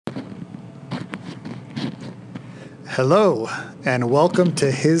Hello, and welcome to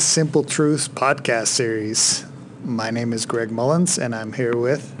His Simple Truths podcast series. My name is Greg Mullins, and I'm here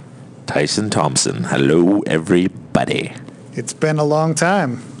with Tyson Thompson. Hello, everybody. It's been a long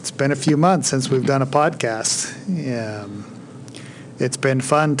time. It's been a few months since we've done a podcast. It's been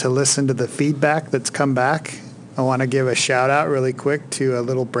fun to listen to the feedback that's come back. I want to give a shout out really quick to a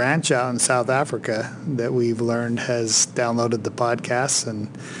little branch out in South Africa that we've learned has downloaded the podcast, and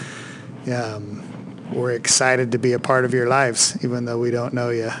we're excited to be a part of your lives, even though we don't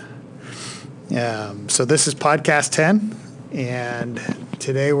know you. So this is podcast 10, and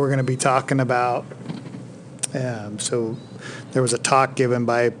today we're going to be talking about, so there was a talk given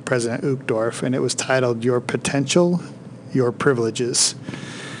by President Uchtdorf, and it was titled, Your Potential, Your Privileges.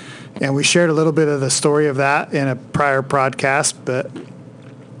 And we shared a little bit of the story of that in a prior podcast, but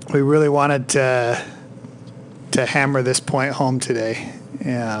we really wanted to hammer this point home today.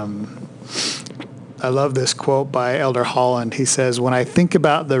 I love this quote by Elder Holland. He says, "When I think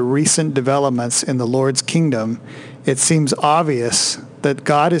about the recent developments in the Lord's kingdom, it seems obvious that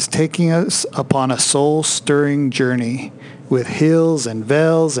God is taking us upon a soul-stirring journey with hills and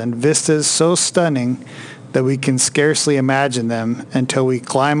vales and vistas so stunning that we can scarcely imagine them until we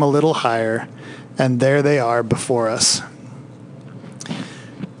climb a little higher, and there they are before us."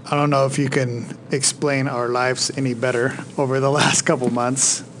 I don't know if you can explain our lives any better over the last couple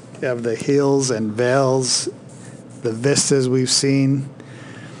months. You have the hills and vales, the vistas we've seen.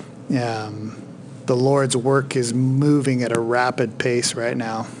 The Lord's work is moving at a rapid pace right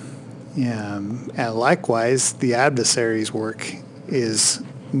now. And likewise, the adversary's work is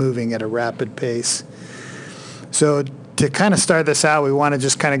moving at a rapid pace. So to kind of start this out, we want to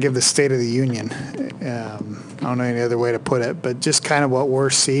just kind of give the State of the Union. I don't know any other way to put it, but just kind of what we're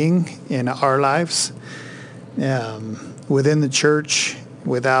seeing in our lives, within the church,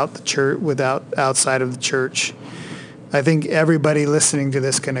 without the church, without outside of the church. I think everybody listening to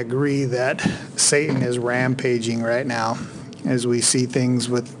this can agree that Satan is rampaging right now as we see things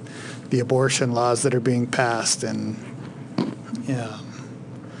with the abortion laws that are being passed and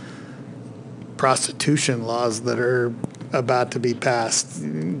prostitution laws that are about to be passed.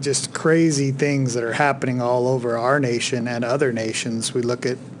 Just crazy things that are happening all over our nation and other nations. We look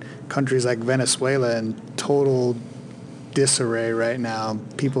at countries like Venezuela and total disarray right now,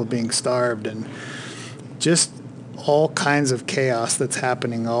 people being starved, and just all kinds of chaos that's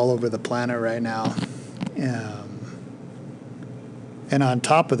happening all over the planet right now. And on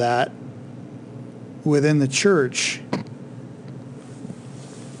top of that, within the church,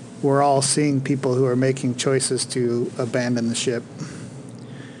 we're all seeing people who are making choices to abandon the ship.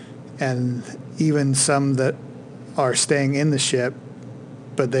 And even some that are staying in the ship,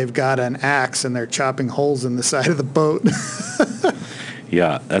 but they've got an axe and they're chopping holes in the side of the boat.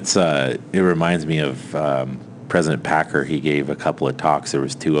 Yeah, that's it reminds me of President Packer. He gave a couple of talks. There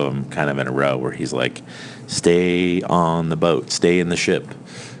was two of them kind of in a row where he's like, stay on the boat, stay in the ship,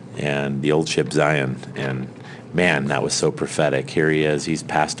 and the old ship Zion. And man, that was so prophetic. Here he is. He's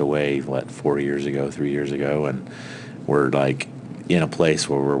passed away, 4 years ago, 3 years ago, and we're like in a place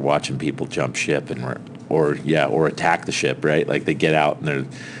where we're watching people jump ship or attack the ship, right? Like they get out and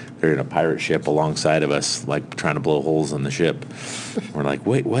they're in a pirate ship alongside of us, like trying to blow holes in the ship. We're like,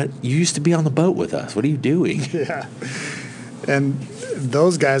 wait, what? You used to be on the boat with us. What are you doing? Yeah. And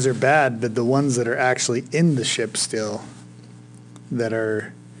those guys are bad, but the ones that are actually in the ship still, that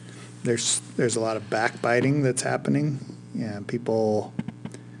are, there's a lot of backbiting that's happening. Yeah, people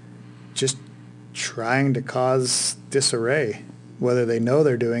just trying to cause disarray, whether they know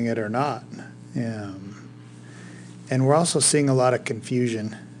they're doing it or not. And we're also seeing a lot of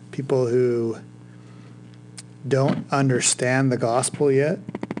confusion. People who don't understand the gospel yet.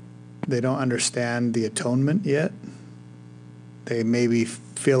 They don't understand the atonement yet. They maybe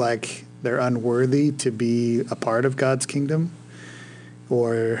feel like they're unworthy to be a part of God's kingdom,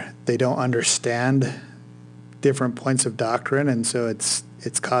 or they don't understand different points of doctrine, and so it's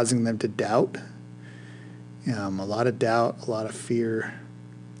causing them to doubt. A lot of doubt, a lot of fear.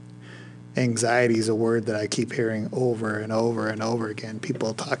 Anxiety is a word that I keep hearing over and over and over again.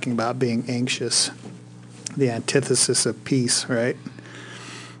 People talking about being anxious, the antithesis of peace, right?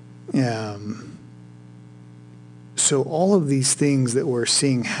 So all of these things that we're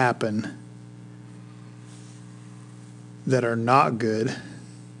seeing happen that are not good,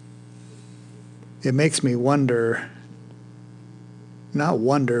 it makes me wonder why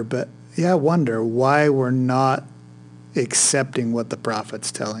we're not accepting what the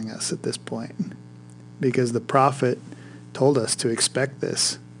prophet's telling us at this point. Because the prophet told us to expect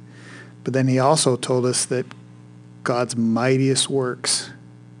this. But then he also told us that God's mightiest works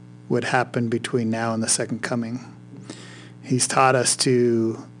would happen between now and the second coming. He's taught us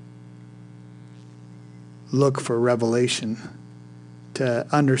to look for revelation, to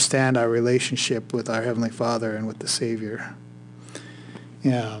understand our relationship with our Heavenly Father and with the Savior.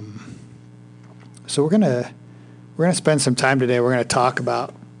 So we're gonna spend some time today. We're gonna talk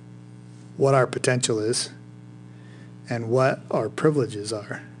about what our potential is and what our privileges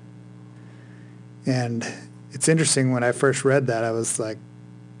are. And it's interesting, when I first read that, I was like,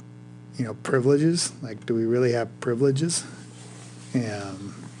 privileges? Like, do we really have privileges?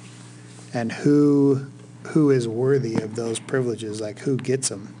 And who is worthy of those privileges? Like, who gets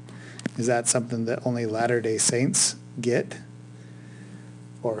them? Is that something that only Latter-day Saints get?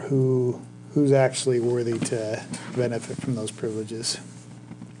 Or who's actually worthy to benefit from those privileges?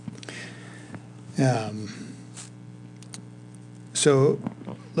 So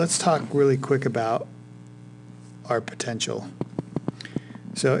let's talk really quick about our potential.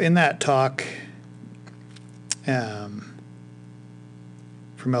 So in that talk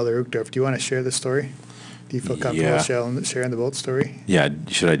from Elder Uchtdorf, do you want to share the story? Do you feel comfortable sharing the boat story? Yeah.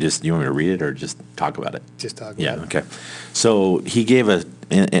 You want me to read it or just talk about it? Just talk about it. Yeah, okay. So he gave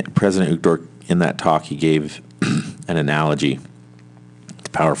President Uchtdorf, in that talk, he gave an analogy. It's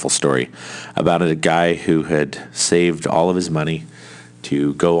a powerful story about a guy who had saved all of his money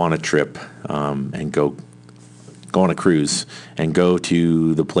to go on a trip and go on a cruise and go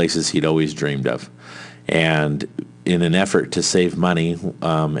to the places he'd always dreamed of. And in an effort to save money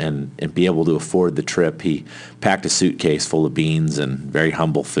and be able to afford the trip, he packed a suitcase full of beans and very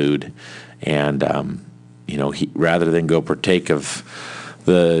humble food. And, he, rather than go partake of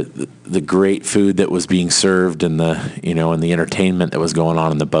the great food that was being served and and the entertainment that was going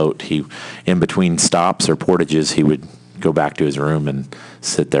on in the boat, he, in between stops or portages, he would go back to his room and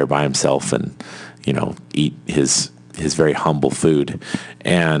sit there by himself and, eat his very humble food.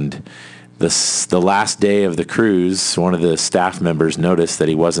 And the last day of the cruise, one of the staff members noticed that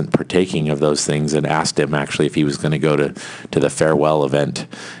he wasn't partaking of those things and asked him actually if he was going to go to the farewell event.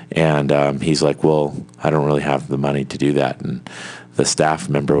 And he's like, well, I don't really have the money to do that. And the staff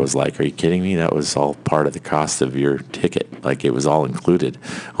member was like, are you kidding me? That was all part of the cost of your ticket. Like, it was all included.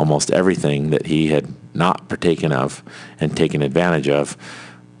 Almost everything that he had not partaken of and taken advantage of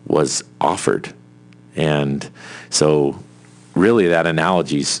was offered. And so really that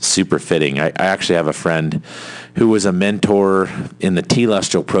analogy is super fitting. I actually have a friend who was a mentor in the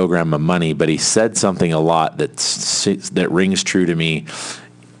telestial program of money, but he said something a lot that rings true to me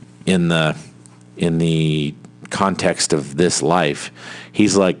in the context of this life.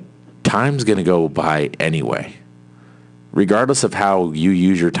 He's like, time's going to go by anyway. Regardless of how you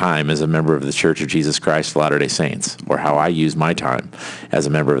use your time as a member of the Church of Jesus Christ of Latter-day Saints, or how I use my time as a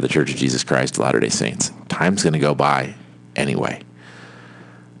member of the Church of Jesus Christ of Latter-day Saints, time's going to go by anyway.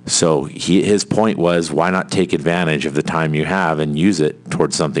 So his point was, why not take advantage of the time you have and use it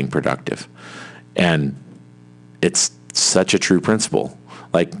towards something productive? And it's such a true principle.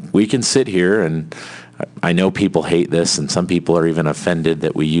 Like, we can sit here, and I know people hate this, and some people are even offended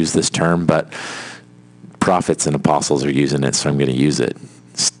that we use this term, but prophets and apostles are using it, so I'm going to use it.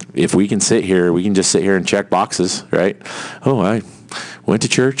 If we can sit here, we can just sit here and check boxes, right? Oh, I went to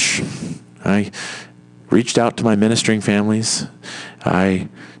church. I reached out to my ministering families. I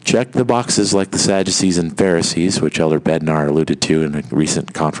checked the boxes like the Sadducees and Pharisees, which Elder Bednar alluded to in a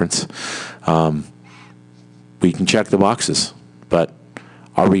recent conference. We can check the boxes, but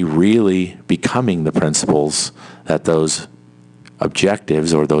are we really becoming the principles that those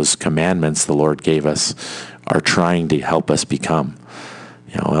objectives or those commandments the Lord gave us are trying to help us become?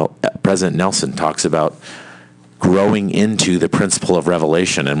 President Nelson talks about growing into the principle of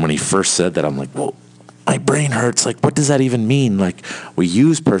revelation. And when he first said that, I'm like, well, my brain hurts. Like, what does that even mean? Like, we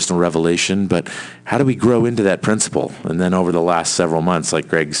use personal revelation, but how do we grow into that principle? And then over the last several months, like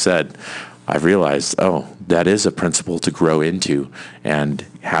Greg said, I've realized, that is a principle to grow into and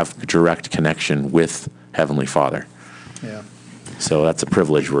have direct connection with Heavenly Father. Yeah. So that's a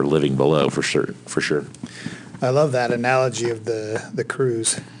privilege we're living below for sure. I love that analogy of the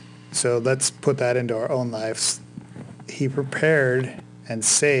cruise. So let's put that into our own lives. He prepared and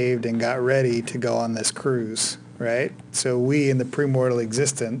saved and got ready to go on this cruise, right? So we in the premortal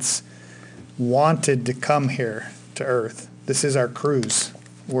existence wanted to come here to Earth. This is our cruise.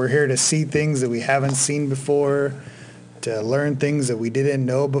 We're here to see things that we haven't seen before, to learn things that we didn't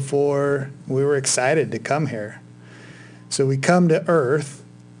know before. We were excited to come here. So we come to Earth,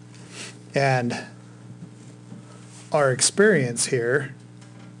 and our experience here,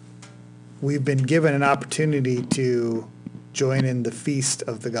 we've been given an opportunity to join in the feast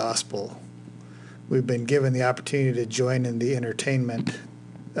of the gospel. We've been given the opportunity to join in the entertainment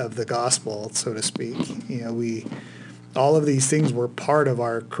of the gospel, so to speak. all of these things were part of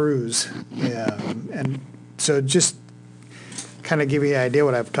our cruise. And so just kind of give you an idea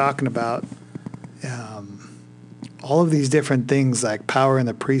what I'm talking about. All of these different things like power in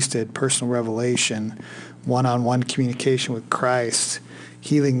the priesthood, personal revelation, one-on-one communication with Christ,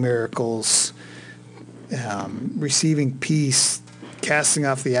 healing miracles, receiving peace, casting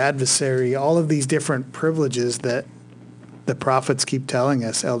off the adversary, all of these different privileges that the prophets keep telling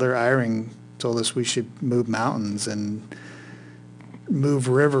us. Elder Eyring told us we should move mountains and move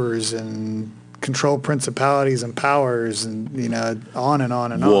rivers and control principalities and powers and, on and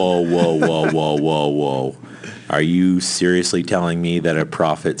on and Whoa, on. whoa. Are you seriously telling me that a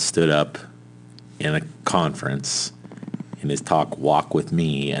prophet stood up in a conference in his talk, Walk With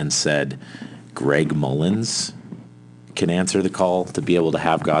Me, and said, Greg Mullins can answer the call to be able to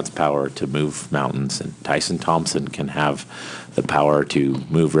have God's power to move mountains, and Tyson Thompson can have the power to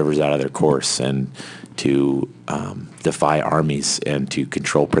move rivers out of their course and to defy armies and to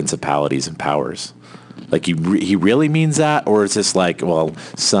control principalities and powers? Like, he really means that? Or is this like, well,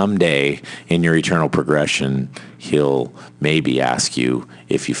 someday in your eternal progression, he'll maybe ask you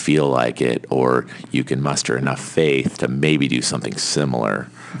if you feel like it, or you can muster enough faith to maybe do something similar,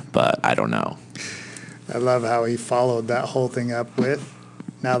 but I don't know. I love how he followed that whole thing up with,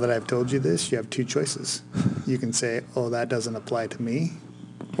 now that I've told you this, you have two choices. You can say, oh, that doesn't apply to me,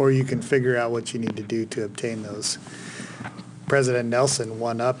 or you can figure out what you need to do to obtain those. President Nelson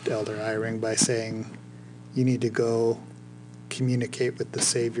one-upped Elder Eyring by saying, you need to go communicate with the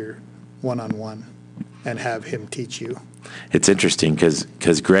Savior one-on-one and have him teach you. It's interesting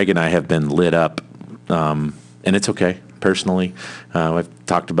because Greg and I have been lit up, and it's okay, personally. I've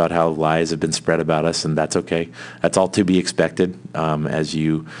talked about how lies have been spread about us, and that's okay. That's all to be expected as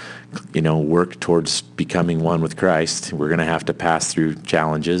you work towards becoming one with Christ. We're going to have to pass through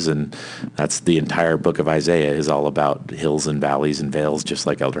challenges, and that's the entire book of Isaiah is all about hills and valleys and vales, just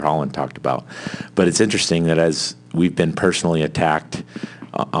like Elder Holland talked about. But it's interesting that as we've been personally attacked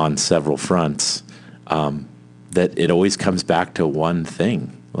on several fronts, that it always comes back to one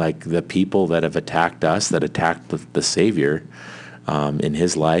thing. Like the people that have attacked us, that attacked the Savior in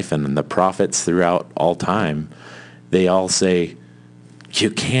his life, and the prophets throughout all time, they all say, you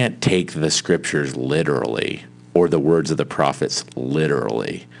can't take the scriptures literally or the words of the prophets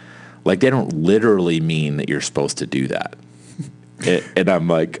literally. Like, they don't literally mean that you're supposed to do that. And I'm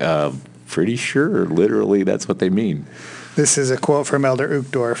like, pretty sure literally that's what they mean. This is a quote from Elder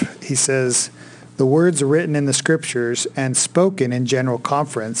Uchtdorf. He says, the words written in the scriptures and spoken in general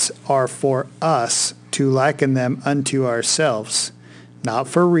conference are for us to liken them unto ourselves, not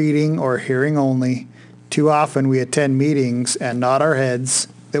for reading or hearing only. Too often we attend meetings and nod our heads,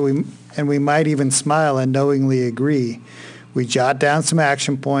 and we might even smile and knowingly agree. We jot down some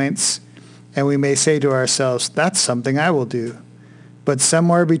action points, and we may say to ourselves, that's something I will do. But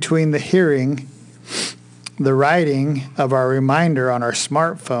somewhere between the hearing, the writing of our reminder on our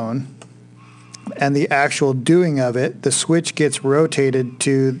smartphone, and the actual doing of it, the switch gets rotated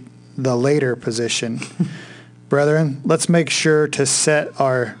to the later position. Brethren, let's make sure to set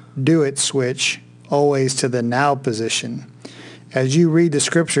our do it switch always to the now position. As you read the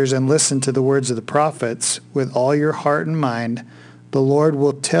scriptures and listen to the words of the prophets with all your heart and mind, the Lord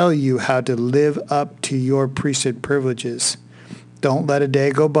will tell you how to live up to your priesthood privileges. Don't let a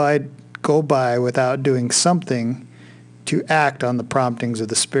day go by without doing something to act on the promptings of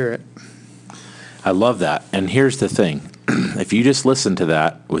the Spirit. I love that. And here's the thing. If you just listen to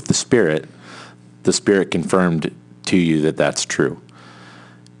that with the Spirit confirmed to you that that's true.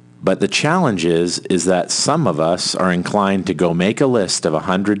 But the challenge is that some of us are inclined to go make a list of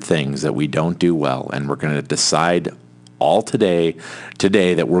 100 things that we don't do well, and we're going to decide all today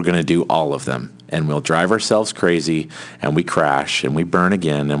that we're going to do all of them. And we'll drive ourselves crazy, and we crash, and we burn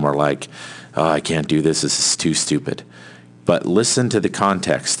again, and we're like, oh, I can't do this. This is too stupid. But listen to the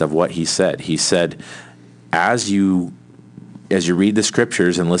context of what he said. He said, as you read the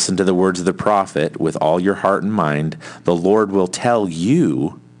scriptures and listen to the words of the prophet with all your heart and mind, the Lord will tell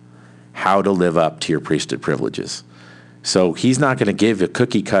you how to live up to your priesthood privileges. So he's not going to give a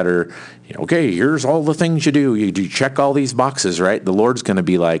cookie cutter, okay, here's all the things you do. You check all these boxes, right? The Lord's going to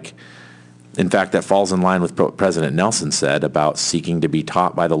be like, in fact, that falls in line with what President Nelson said about seeking to be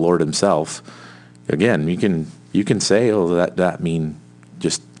taught by the Lord himself. Again, you can say, oh, that mean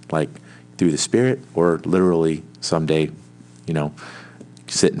just like through the Spirit, or literally someday,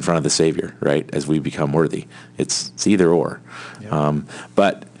 sit in front of the Savior, right, as we become worthy. It's either or. Yeah.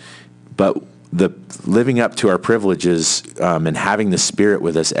 But the living up to our privileges and having the Spirit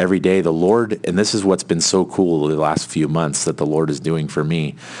with us every day, the Lord, and this is what's been so cool the last few months that the Lord is doing for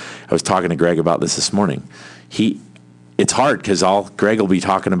me. I was talking to Greg about this morning. it's hard because Greg will be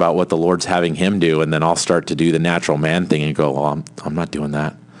talking about what the Lord's having him do, and then I'll start to do the natural man thing and go, well, I'm not doing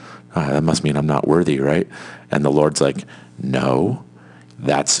that. That must mean I'm not worthy, right? And the Lord's like, no,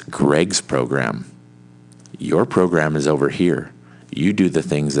 that's Greg's program. Your program is over here. You do the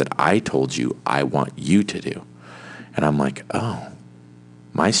things that I told you I want you to do. And I'm like, oh,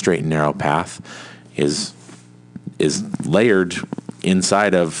 my straight and narrow path is layered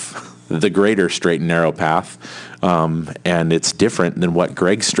inside of the greater straight and narrow path. And it's different than what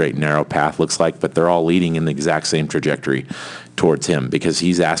Greg's straight and narrow path looks like, but they're all leading in the exact same trajectory towards him because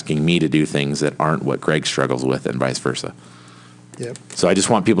he's asking me to do things that aren't what Greg struggles with and vice versa. Yep. So I just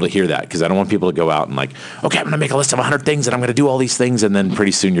want people to hear that because I don't want people to go out and like, okay, I'm going to make a list of 100 things and I'm going to do all these things. And then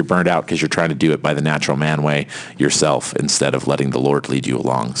pretty soon you're burned out because you're trying to do it by the natural man way yourself instead of letting the Lord lead you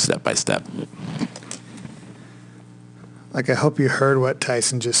along step by step. Like, I hope you heard what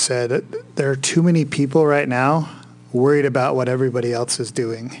Tyson just said. There are too many people right now worried about what everybody else is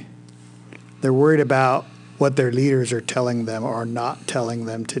doing. They're worried about what their leaders are telling them or not telling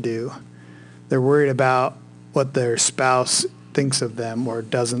them to do. They're worried about what their spouse thinks of them or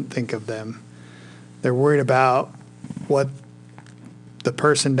doesn't think of them. They're worried about what the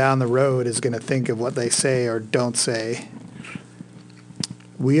person down the road is going to think of what they say or don't say.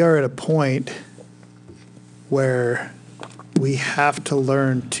 We are at a point where we have to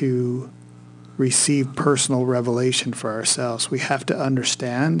learn to receive personal revelation for ourselves. We have to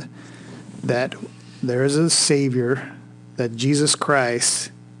understand that there is a Savior, that Jesus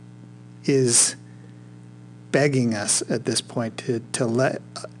Christ is begging us at this point to let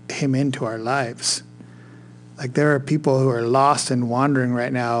him into our lives. Like, there are people who are lost and wandering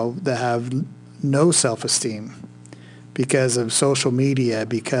right now that have no self-esteem because of social media,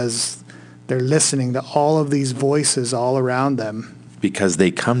 because they're listening to all of these voices all around them. Because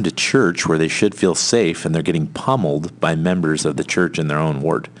they come to church where they should feel safe and they're getting pummeled by members of the church in their own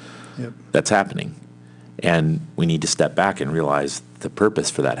ward. Yep. That's happening. And we need to step back and realize the purpose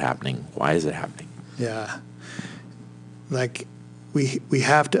for that happening. Why is it happening? Yeah. Like, we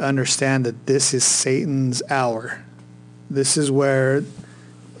have to understand that this is Satan's hour. This is where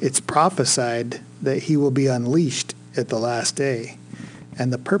it's prophesied that he will be unleashed at the last day.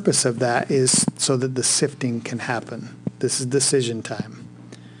 And the purpose of that is so that the sifting can happen. This is decision time.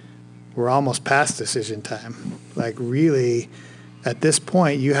 We're almost past decision time. Like, really, at this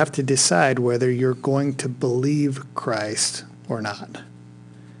point, you have to decide whether you're going to believe Christ or not.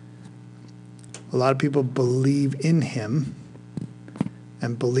 A lot of people believe in him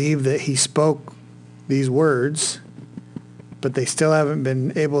and believe that he spoke these words, but they still haven't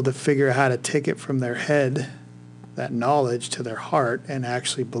been able to figure out how to take it from their head, that knowledge, to their heart and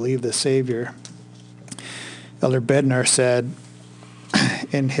actually believe the Savior. Elder Bednar said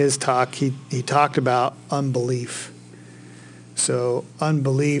in his talk, he talked about unbelief. So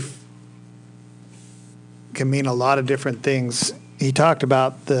unbelief can mean a lot of different things. He talked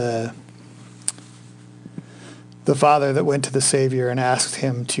about the father that went to the Savior and asked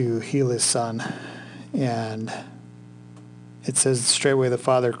him to heal his son. And it says, straightway the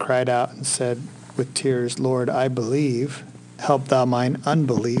father cried out and said with tears, Lord, I believe, help thou mine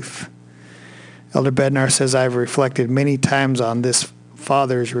unbelief. Elder Bednar says, I've reflected many times on this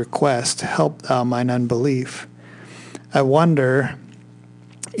father's request, help thou mine unbelief. I wonder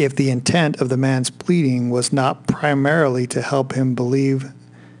if the intent of the man's pleading was not primarily to help him believe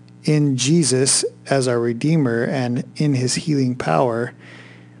in Jesus as our Redeemer and in his healing power.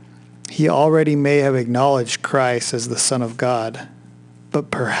 He already may have acknowledged Christ as the Son of God,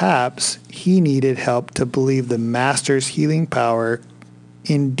 but perhaps he needed help to believe the Master's healing power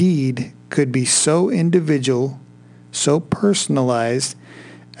indeed could be so individual, so personalized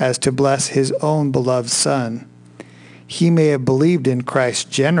as to bless his own beloved Son. He may have believed in Christ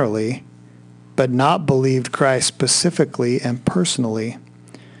generally, but not believed Christ specifically and personally.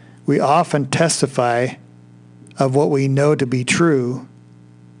 We often testify of what we know to be true,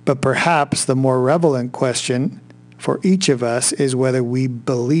 but perhaps the more relevant question for each of us is whether we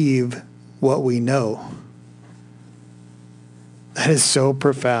believe what we know. That is so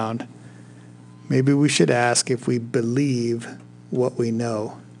profound. Maybe we should ask if we believe what we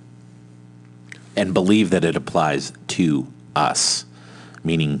know. And believe that it applies to us,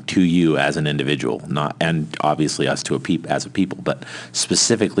 meaning to you as an individual, not, and obviously us to as a people, but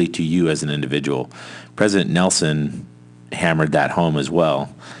specifically to you as an individual. President Nelson hammered that home as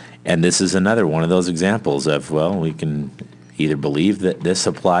well. And this is another one of those examples of, well, we can either believe that this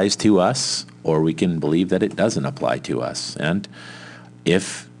applies to us or we can believe that it doesn't apply to us. And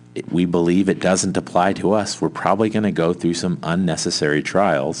if we believe it doesn't apply to us, we're probably going to go through some unnecessary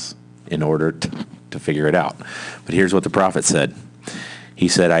trials in order to figure it out. But here's what the prophet said. He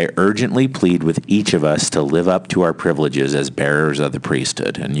said, I urgently plead with each of us to live up to our privileges as bearers of the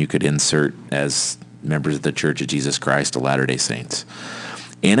priesthood. And you could insert as members of the Church of Jesus Christ of Latter-day Saints.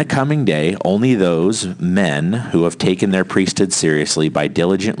 In a coming day, only those men who have taken their priesthood seriously by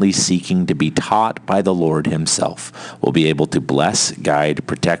diligently seeking to be taught by the Lord himself will be able to bless, guide,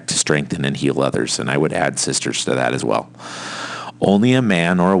 protect, strengthen, and heal others. And I would add sisters to that as well. Only a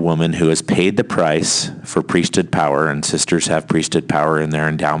man or a woman who has paid the price for priesthood power, and sisters have priesthood power in their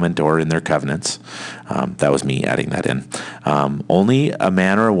endowment or in their covenants. That was me adding that in. Only a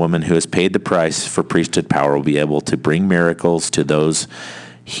man or a woman who has paid the price for priesthood power will be able to bring miracles to those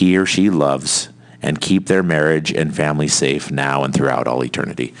he or she loves and keep their marriage and family safe now and throughout all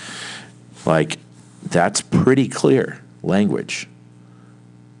eternity. Like, that's pretty clear language.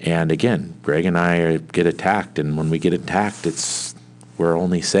 And again, Greg and I get attacked, and when we get attacked, we're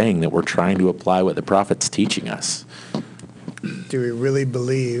only saying that we're trying to apply what the prophet's teaching us. Do we really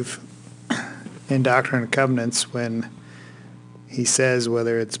believe in Doctrine and Covenants when he says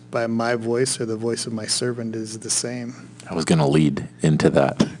whether it's by my voice or the voice of my servant is the same? I was going to lead into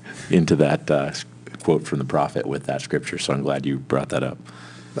that quote from the prophet with that scripture, so I'm glad you brought that up.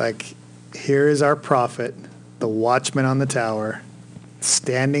 Like, here is our prophet, the watchman on the tower,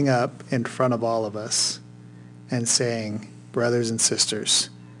 standing up in front of all of us and saying, brothers and sisters,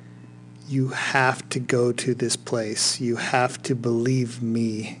 you have to go to this place. You have to believe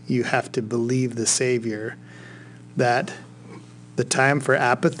me. You have to believe the Savior, that the time for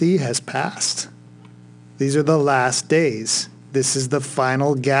apathy has passed. These are the last days. This is the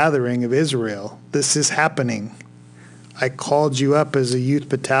final gathering of Israel. This is happening. I called you up as a youth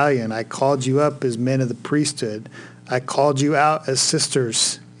battalion. I called you up as men of the priesthood. I called you out as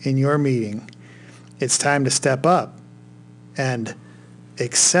sisters in your meeting. It's time to step up and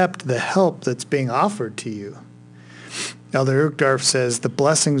accept the help that's being offered to you. Elder Uchtdorf says, the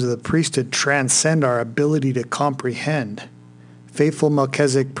blessings of the priesthood transcend our ability to comprehend. Faithful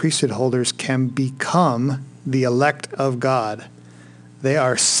Melchizedek priesthood holders can become the elect of God. They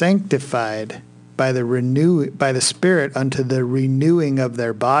are sanctified by the Spirit unto the renewing of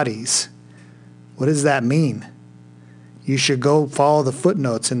their bodies. What does that mean? You should go follow the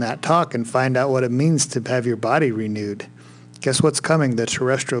footnotes in that talk and find out what it means to have your body renewed. Guess what's coming? The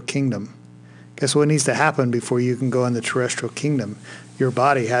terrestrial kingdom. Guess what needs to happen before you can go in the terrestrial kingdom? Your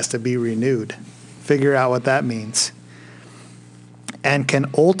body has to be renewed. Figure out what that means. And can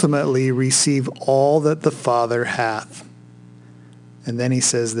ultimately receive all that the Father hath. And then he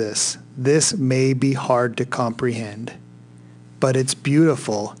says this may be hard to comprehend, but it's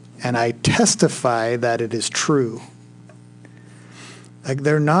beautiful, and I testify that it is true. Like,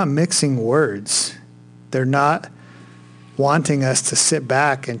 they're not mixing words. They're not wanting us to sit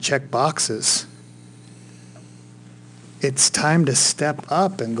back and check boxes. It's time to step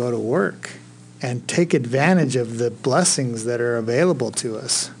up and go to work and take advantage of the blessings that are available to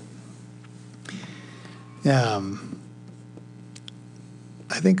us.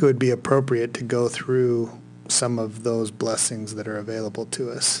 I think it would be appropriate to go through some of those blessings that are available to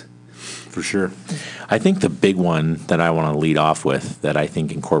us. For sure. I think the big one that I want to lead off with that I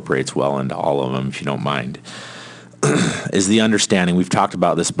think incorporates well into all of them, if you don't mind, is the understanding. We've talked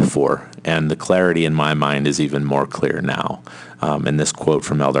about this before, and the clarity in my mind is even more clear now. And this quote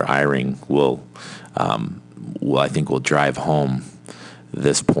from Elder Eyring will I think will drive home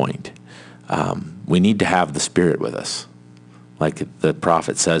this point. We need to have the Spirit with us. Like the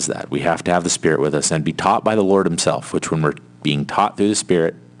prophet says that. We have to have the Spirit with us and be taught by the Lord himself, which when we're being taught through the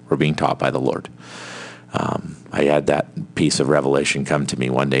Spirit, we're being taught by the Lord. I had that piece of revelation come to me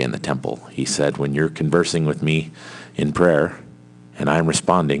one day in the temple. He said, when you're conversing with me in prayer and I'm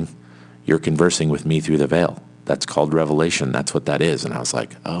responding, you're conversing with me through the veil. That's called revelation. That's what that is. And I was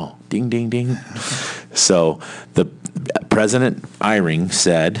like, oh, ding, ding, ding. So the President Eyring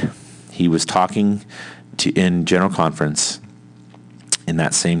said he was talking in General Conference in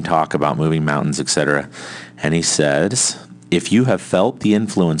that same talk about moving mountains, etc. And he says, if you have felt the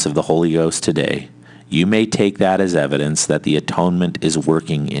influence of the Holy Ghost today, you may take that as evidence that the atonement is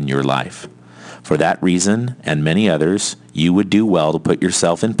working in your life. For that reason, and many others, you would do well to put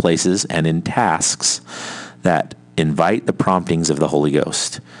yourself in places and in tasks that invite the promptings of the Holy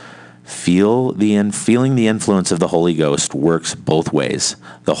Ghost. Feeling the influence of the Holy Ghost works both ways.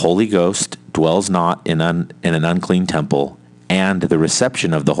 The Holy Ghost dwells not in an unclean temple, and the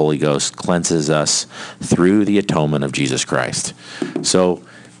reception of the Holy Ghost cleanses us through the atonement of Jesus Christ. So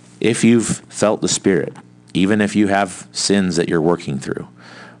if you've felt the Spirit, even if you have sins that you're working through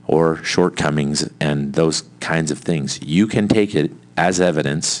or shortcomings and those kinds of things, you can take it as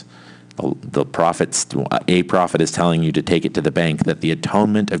evidence The prophets, a prophet is telling you to take it to the bank that the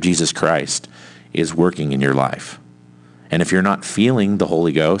atonement of Jesus Christ is working in your life. And if you're not feeling the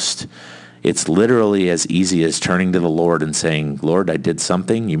Holy Ghost, it's literally as easy as turning to the Lord and saying, Lord, I did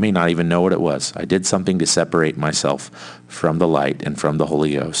something. You may not even know what it was. I did something to separate myself from the light and from the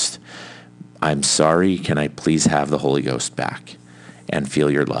Holy Ghost. I'm sorry. Can I please have the Holy Ghost back and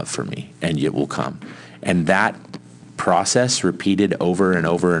feel your love for me? And it will come. And that process repeated over and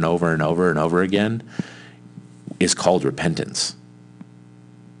over and over and over and over again is called repentance.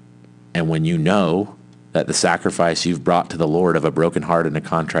 And when you know that the sacrifice you've brought to the Lord of a broken heart and a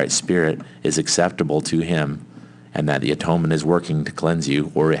contrite spirit is acceptable to him, and that the atonement is working to cleanse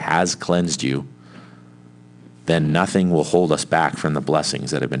you, or it has cleansed you, then nothing will hold us back from the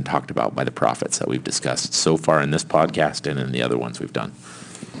blessings that have been talked about by the prophets that we've discussed so far in this podcast and in the other ones we've done.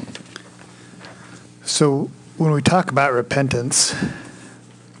 So when we talk about repentance,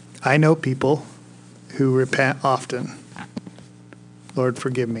 I know people who repent often. Lord,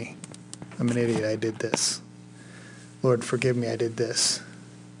 forgive me. I'm an idiot. I did this. Lord, forgive me. I did this.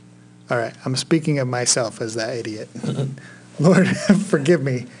 All right. I'm speaking of myself as that idiot. Lord, forgive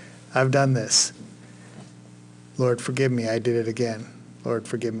me. I've done this. Lord, forgive me. I did it again. Lord,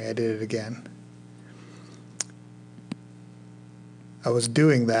 forgive me. I did it again. I was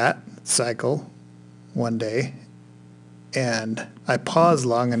doing that cycle one day, and I paused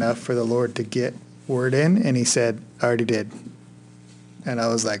long enough for the Lord to get word in, and he said, I already did. And I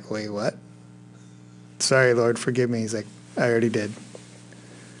was like, wait, what? Sorry, Lord, forgive me. He's like, I already did.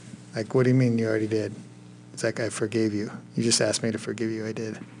 Like, what do you mean you already did? It's like, I forgave you. You just asked me to forgive you. I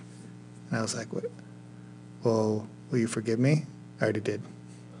did. And I was like, what? Well, will you forgive me? I already did.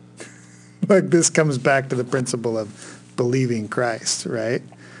 Like, this comes back to the principle of believing Christ, right?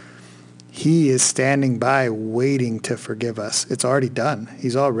 He is standing by waiting to forgive us. It's already done.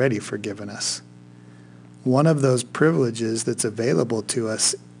 He's already forgiven us. One of those privileges that's available to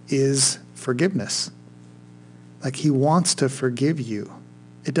us is forgiveness. Like, he wants to forgive you.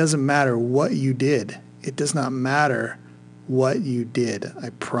 It doesn't matter what you did. It does not matter what you did.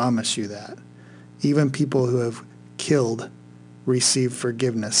 I promise you that. Even people who have killed receive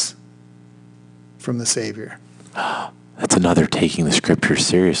forgiveness from the Savior. That's another taking the scripture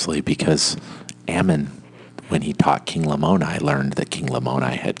seriously, because Ammon, when he taught King Lamoni, learned that King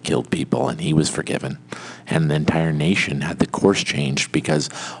Lamoni had killed people and he was forgiven. And the entire nation had the course changed because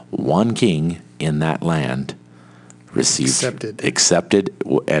one king in that land accepted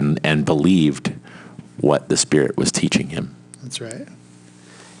and believed what the Spirit was teaching him. That's right.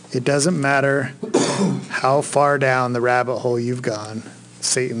 It doesn't matter how far down the rabbit hole you've gone,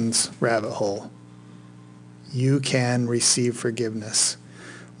 Satan's rabbit hole. You can receive forgiveness.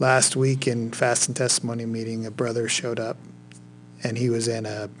 Last week in Fast and Testimony meeting, a brother showed up, and he was in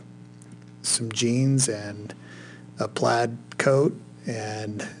some jeans and a plaid coat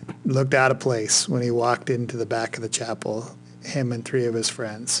and looked out of place when he walked into the back of the chapel, him and 3 of his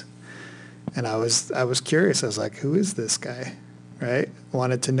friends. And I was curious. I was like, who is this guy? Right?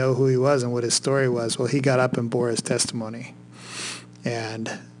 Wanted to know who he was and what his story was. Well, he got up and bore his testimony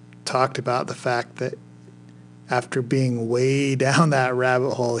and talked about the fact that after being way down that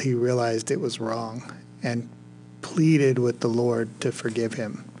rabbit hole, he realized it was wrong and pleaded with the Lord to forgive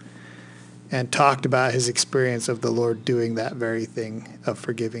him, and talked about his experience of the Lord doing that very thing of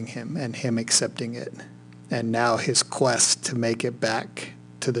forgiving him and him accepting it. And now his quest to make it back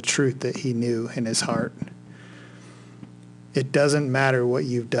to the truth that he knew in his heart. It doesn't matter what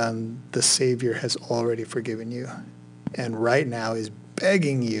you've done. The Savior has already forgiven you, and right now is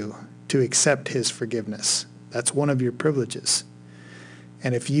begging you to accept his forgiveness. That's one of your privileges.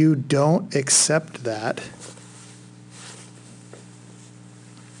 And if you don't accept that,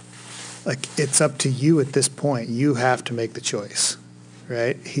 like, it's up to you at this point. You have to make the choice,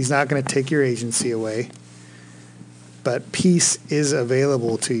 right? He's not going to take your agency away, but peace is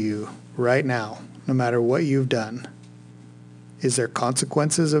available to you right now, no matter what you've done. Is there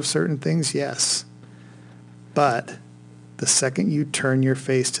consequences of certain things? Yes. But the second you turn your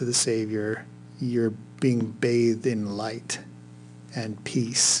face to the Savior, you're being bathed in light and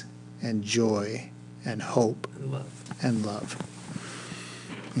peace and joy and hope and love.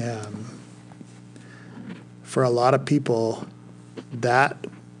 For a lot of people, that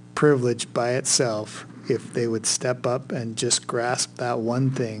privilege by itself, if they would step up and just grasp that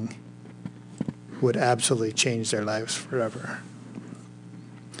one thing, would absolutely change their lives forever.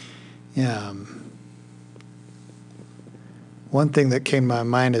 One thing that came to my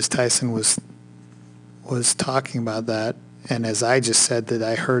mind as Tyson was talking about that, and as I just said that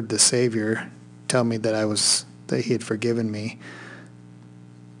I heard the Savior tell me that he had forgiven me,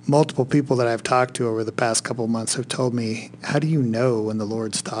 multiple people that I've talked to over the past couple months have told me, how do you know when the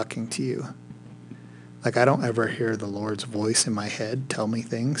Lord's talking to you? Like, I don't ever hear the Lord's voice in my head tell me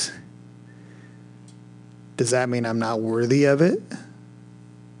things. Does that mean I'm not worthy of it?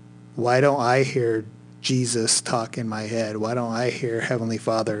 Why don't I hear Jesus talk in my head? Why don't I hear Heavenly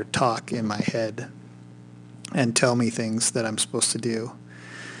Father talk in my head and tell me things that I'm supposed to do?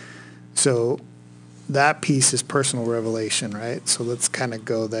 So that piece is personal revelation, right? So let's kind of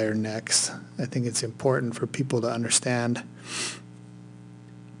go there next. I think it's important for people to understand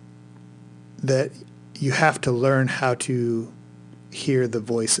that you have to learn how to hear the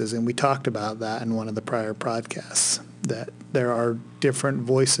voices. And we talked about that in one of the prior podcasts, that there are different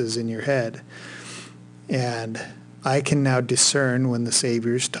voices in your head. And I can now discern when the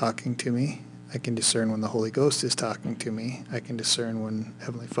Savior's talking to me. I can discern when the Holy Ghost is talking to me. I can discern when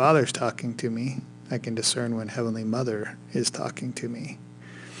Heavenly Father's talking to me. I can discern when Heavenly Mother is talking to me.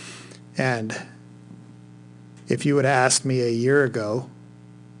 And if you would have asked me a year ago,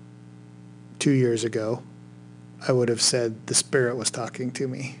 2 years ago, I would have said the Spirit was talking to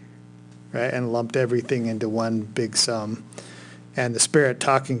me, right? And lumped everything into one big sum. And the Spirit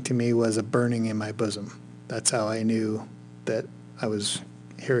talking to me was a burning in my bosom. That's how I knew that I was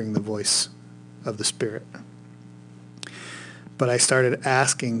hearing the voice of the Spirit. But I started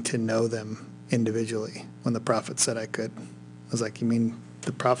asking to know them individually when the prophet said I could. I was like, you mean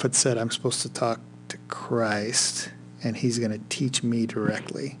the prophet said I'm supposed to talk to Christ and he's going to teach me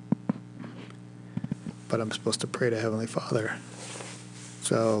directly, but I'm supposed to pray to Heavenly Father.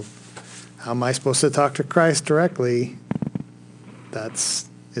 So how am I supposed to talk to Christ directly?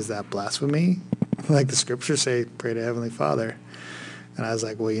 Is that blasphemy? Like the scriptures say, pray to Heavenly Father. And I was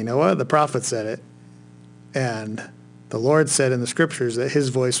like, well, you know what? The prophet said it. And the Lord said in the scriptures that his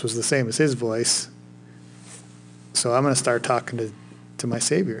voice was the same as his voice. So I'm going to start talking to my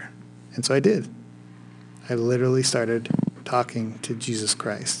Savior. And so I did. I literally started talking to Jesus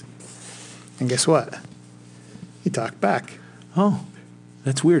Christ. And guess what? He talked back. Oh,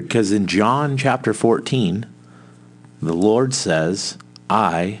 that's weird, because in John chapter 14, the Lord says,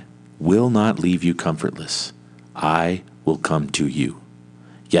 I will not leave you comfortless. I will come to you.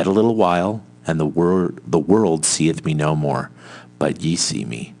 Yet a little while, and the world seeth me no more, but ye see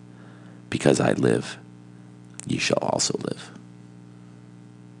me. Because I live, ye shall also live.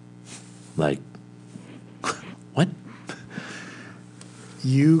 Like, what?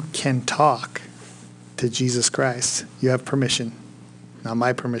 You can talk to Jesus Christ. You have permission. Not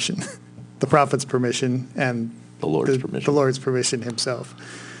my permission. The prophet's permission and The Lord's permission. The Lord's permission himself.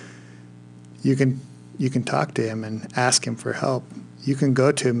 You can talk to him and ask him for help. You can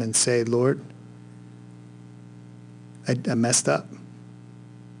go to him and say, Lord, I messed up.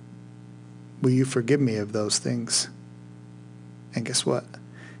 Will you forgive me of those things? And guess what?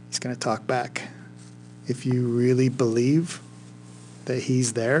 He's going to talk back. If you really believe that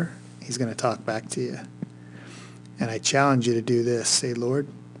he's there, he's going to talk back to you. And I challenge you to do this. Say, Lord,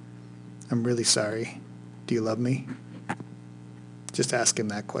 I'm really sorry. Do you love me? Just ask him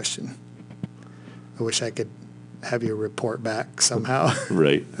that question. I wish I could have you report back somehow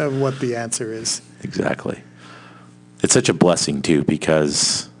Right. of what the answer is. Exactly. It's such a blessing, too,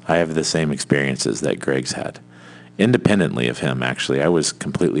 because I have the same experiences that Greg's had. Independently of him, actually. I was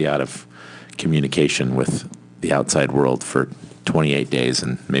completely out of communication with the outside world for 28 days,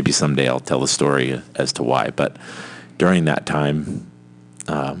 and maybe someday I'll tell the story as to why. But during that time,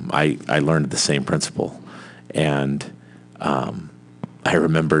 I learned the same principle. And I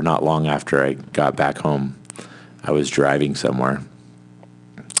remember not long after I got back home, I was driving somewhere,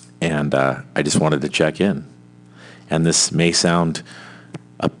 and I just wanted to check in. And this may sound,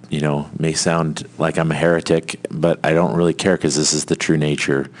 like I'm a heretic, but I don't really care, because this is the true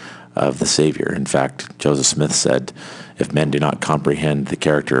nature of the Savior. In fact, Joseph Smith said, if men do not comprehend the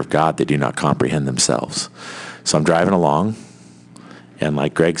character of God, they do not comprehend themselves. So I'm driving along, and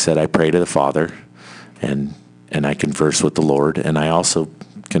like Greg said, I pray to the Father, and I converse with the Lord, and I also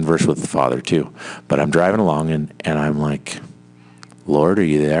converse with the Father too. But I'm driving along, and I'm like, Lord, are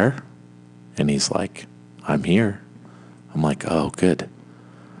you there? And he's like, I'm here. I'm like, oh, good.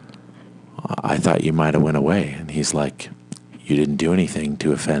 I thought you might have went away. And he's like, you didn't do anything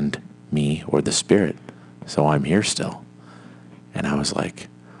to offend me or the Spirit, so I'm here still. And I was like,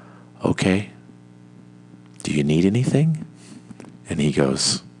 okay, do you need anything? And he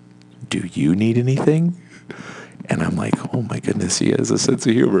goes, do you need anything? And I'm like, oh my goodness, he has a sense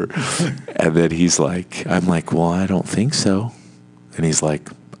of humor. And then he's like, I'm like, well, I don't think so. And he's like,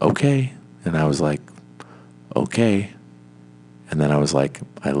 okay. And I was like, okay. And then I was like,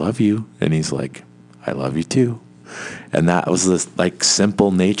 I love you. And he's like, I love you too. And that was this like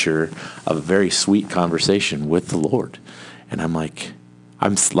simple nature of a very sweet conversation with the Lord. And I'm like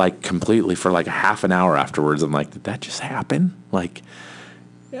completely for like a half an hour afterwards, I'm like, did that just happen? Like,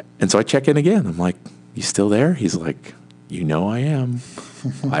 and so I check in again. I'm like, you still there? He's like, you know I am.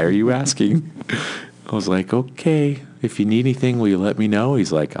 Why are you asking? I was like, okay, if you need anything, will you let me know?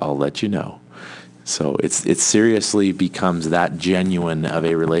 He's like, I'll let you know. So it seriously becomes that genuine of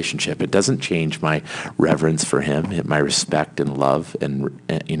a relationship. It doesn't change my reverence for him, my respect and love and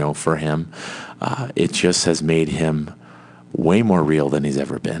for him. It just has made him way more real than he's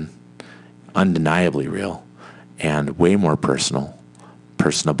ever been, undeniably real, and way more personable,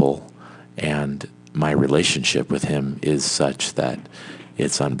 and my relationship with him is such that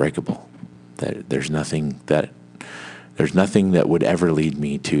it's unbreakable. That there's nothing that would ever lead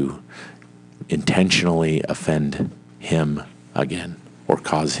me to intentionally offend him again or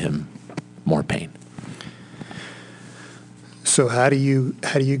cause him more pain. So how do you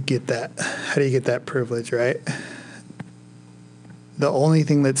get that? How do you get that privilege, right? The only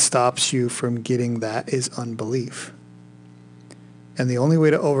thing that stops you from getting that is unbelief. And the only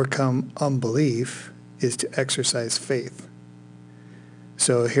way to overcome unbelief is to exercise faith.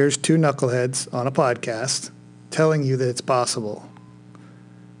 So here's two knuckleheads on a podcast telling you that it's possible.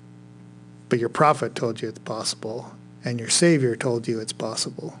 But your prophet told you it's possible, and your Savior told you it's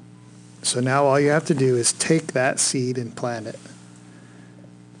possible. So now all you have to do is take that seed and plant it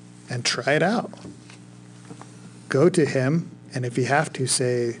and try it out. Go to him, and if you have to,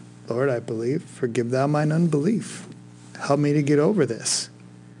 say, Lord, I believe, forgive thou mine unbelief. Help me to get over this.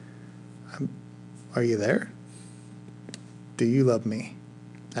 Are you there? Do you love me?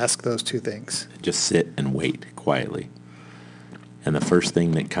 Ask those two things. Just sit and wait quietly. And the first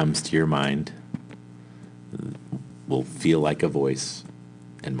thing that comes to your mind will feel like a voice.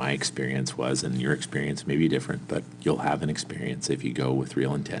 And my experience was, and your experience may be different, but you'll have an experience if you go with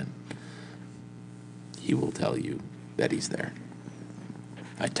real intent. He will tell you that he's there.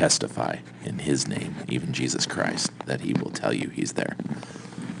 I testify in his name, even Jesus Christ, that he will tell you he's there.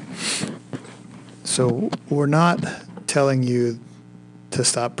 So we're not telling you to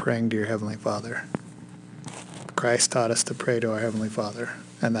stop praying to your Heavenly Father. Christ taught us to pray to our Heavenly Father,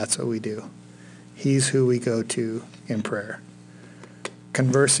 and that's what we do. He's who we go to in prayer.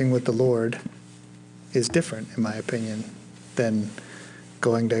 Conversing with the Lord is different, in my opinion, than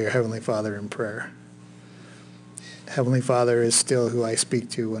going to your Heavenly Father in prayer. Heavenly Father is still who I speak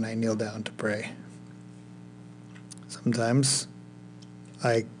to when I kneel down to pray. Sometimes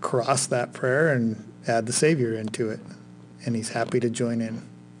I cross that prayer and add the Savior into it, and he's happy to join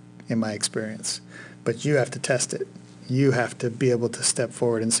in my experience. But you have to test it. You have to be able to step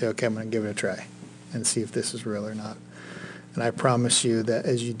forward and say, okay, I'm going to give it a try and see if this is real or not. And I promise you that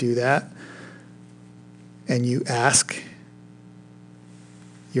as you do that and you ask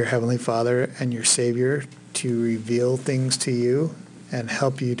your Heavenly Father and your Savior to reveal things to you and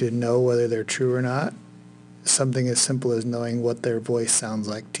help you to know whether they're true or not, something as simple as knowing what their voice sounds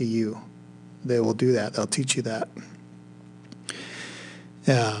like to you, they will do that. They'll teach you that.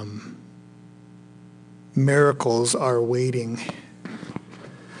 Miracles are waiting.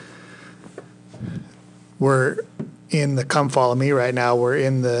 We're in the Come Follow Me right now. We're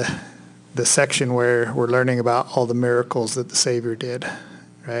in the section where we're learning about all the miracles that the Savior did,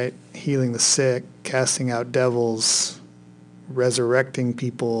 right? Healing the sick, casting out devils, resurrecting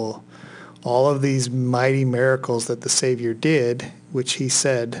people, all of these mighty miracles that the Savior did, which he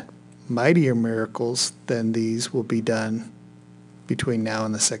said, mightier miracles than these will be done between now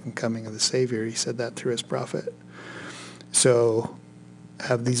and the second coming of the Savior. He said that through his prophet. So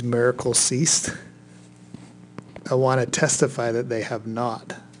have these miracles ceased? I want to testify that they have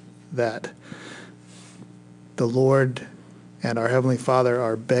not, that the Lord and our Heavenly Father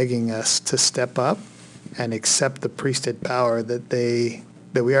are begging us to step up and accept the priesthood power that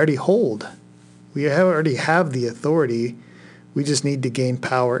we already hold. We already have the authority. We just need to gain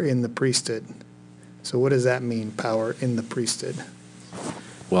power in the priesthood. So what does that mean, power in the priesthood?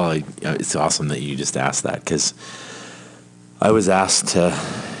 Well, it's awesome that you just asked that, because I was asked to,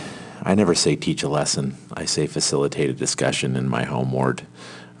 I never say teach a lesson. I say facilitate a discussion in my home ward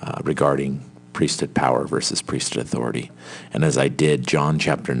regarding priesthood power versus priesthood authority. And as I did, John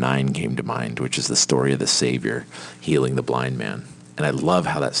chapter 9 came to mind, which is the story of the Savior healing the blind man. And I love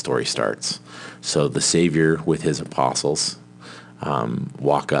how that story starts. So the Savior with his apostles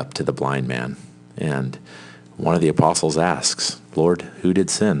walk up to the blind man, and one of the apostles asks, Lord, who did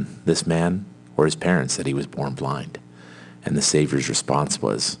sin, this man or his parents, that he was born blind? And the Savior's response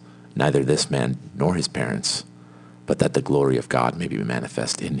was, neither this man nor his parents, but that the glory of God may be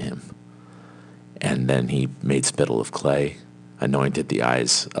manifest in him. And then he made spittle of clay, anointed the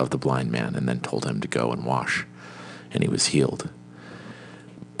eyes of the blind man, and then told him to go and wash. And he was healed.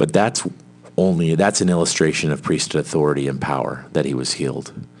 But that's an illustration of priesthood authority and power, that he was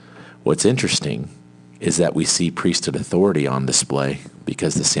healed. What's interesting is that we see priesthood authority on display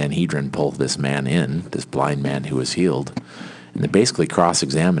because the Sanhedrin pulled this man in, this blind man who was healed, and they basically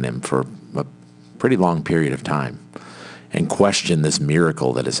cross-examined him for a pretty long period of time and questioned this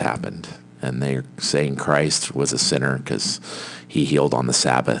miracle that has happened. And they're saying Christ was a sinner because he healed on the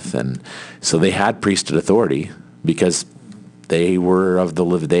Sabbath. And so they had priesthood authority because they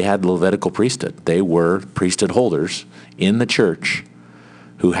had Levitical priesthood. They were priesthood holders in the church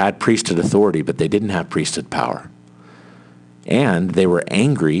who had priesthood authority, but they didn't have priesthood power. And they were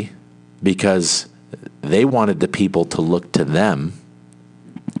angry because they wanted the people to look to them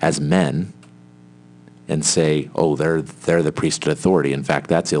as men and say, oh, they're the priesthood authority. In fact,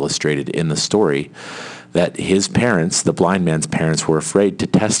 that's illustrated in the story that his parents, the blind man's parents, were afraid to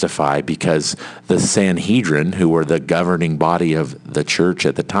testify because the Sanhedrin, who were the governing body of the church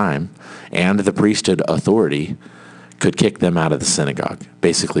at the time, and the priesthood authority, could kick them out of the synagogue.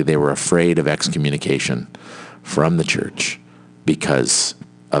 Basically, they were afraid of excommunication from the church because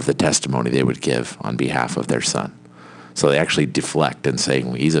of the testimony they would give on behalf of their son. So they actually deflect and say,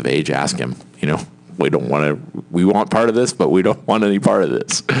 well, he's of age, ask him. We want part of this, but we don't want any part of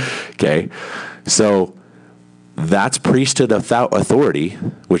this. Okay? So that's priesthood authority,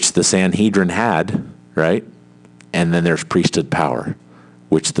 which the Sanhedrin had, right? And then there's priesthood power,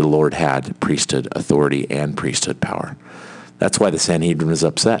 which the Lord had, priesthood authority and priesthood power. That's why the Sanhedrin is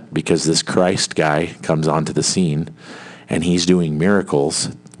upset, because this Christ guy comes onto the scene, and he's doing miracles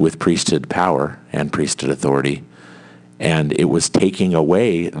with priesthood power and priesthood authority, and it was taking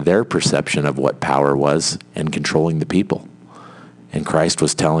away their perception of what power was and controlling the people. And Christ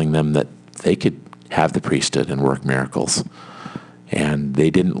was telling them that they could have the priesthood and work miracles, and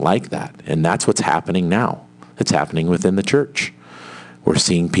they didn't like that. And that's what's happening now. It's happening within the church. We're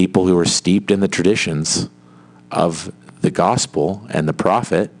seeing people who are steeped in the traditions of the gospel, and the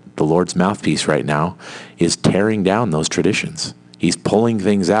prophet, the Lord's mouthpiece right now, is tearing down those traditions. He's pulling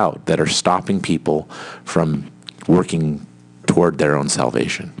things out that are stopping people from working toward their own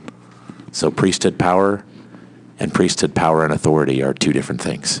salvation. So priesthood power and authority are two different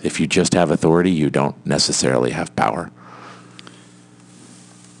things. If you just have authority, you don't necessarily have power.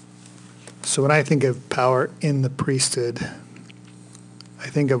 So when I think of power in the priesthood, I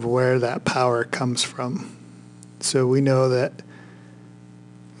think of where that power comes from. So we know that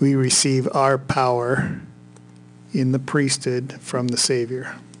we receive our power in the priesthood from the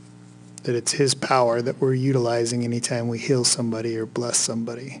Savior. That it's his power that we're utilizing anytime we heal somebody or bless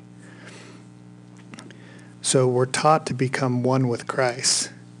somebody. So we're taught to become one with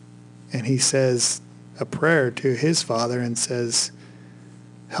Christ. And he says a prayer to his Father and says,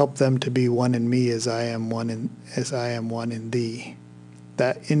 help them to be one in me as I am one in thee.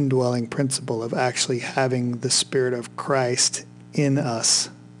 That indwelling principle of actually having the Spirit of Christ in us,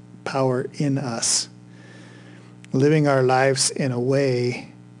 power in us, living our lives in a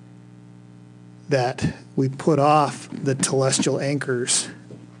way that we put off the telestial anchors,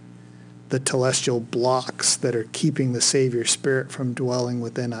 the telestial blocks that are keeping the Savior Spirit from dwelling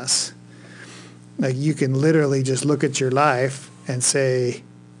within us. Like, you can literally just look at your life and say,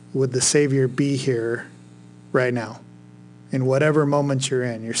 would the Savior be here right now? In whatever moment you're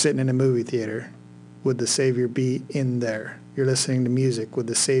in, you're sitting in a movie theater, would the Savior be in there? You're listening to music, would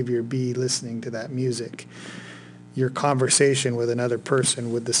the Savior be listening to that music? Your conversation with another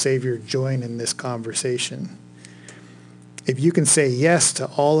person, would the Savior join in this conversation? If you can say yes to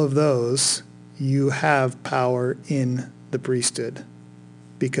all of those, you have power in the priesthood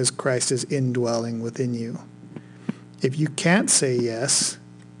because Christ is indwelling within you. If you can't say yes,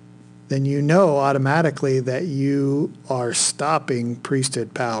 then you know automatically that you are stopping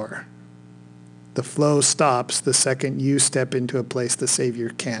priesthood power. The flow stops the second you step into a place the Savior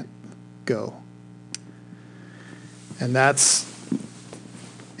can't go. And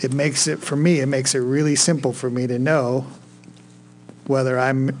it makes it really simple for me to know whether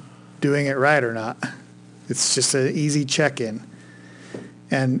I'm doing it right or not. It's just an easy check-in.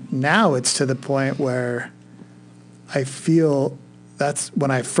 And now it's to the point where I feel that's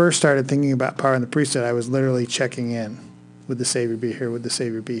when I first started thinking about power in the priesthood, I was literally checking in. Would the Savior be here? Would the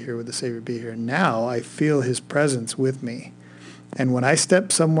Savior be here? Would the Savior be here? Now I feel his presence with me. And when I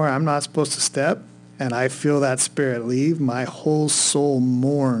step somewhere I'm not supposed to step, and I feel that Spirit leave, my whole soul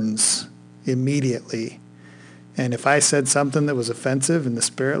mourns immediately. And if I said something that was offensive and the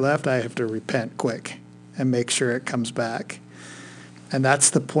Spirit left, I have to repent quick and make sure it comes back. And that's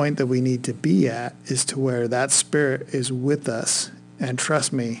the point that we need to be at, is to where that Spirit is with us. And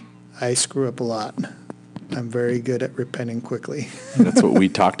trust me, I screw up a lot. I'm very good at repenting quickly. That's what we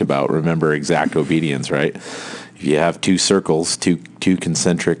talked about. Remember exact obedience, right? If you have two circles, two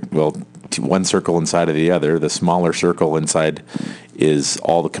concentric, one circle inside of the other, the smaller circle inside is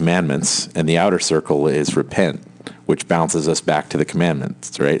all the commandments, and the outer circle is repent, which bounces us back to the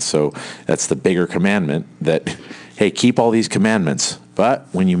commandments, right? So that's the bigger commandment that, hey, keep all these commandments, but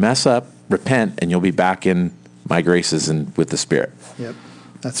when you mess up, repent, and you'll be back in my graces and with the Spirit. Yep,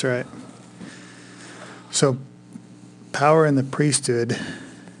 that's right. So power in the priesthood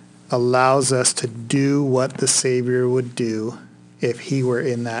allows us to do what the Savior would do if he were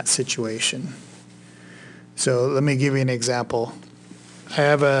in that situation. So let me give you an example.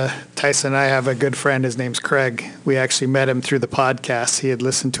 Tyson and I have a good friend. His name's Craig. We actually met him through the podcast. He had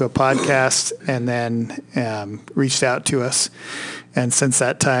listened to a podcast and then reached out to us. And since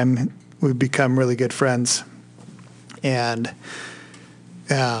that time, we've become really good friends. And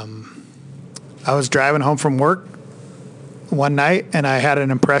I was driving home from work one night, and I had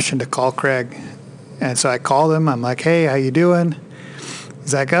an impression to call Craig. And so I called him. I'm like, hey, how you doing?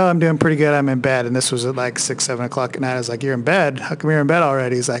 He's like, oh, I'm doing pretty good. I'm in bed. And this was at like 6, 7 o'clock at night. I was like, you're in bed? How come you're in bed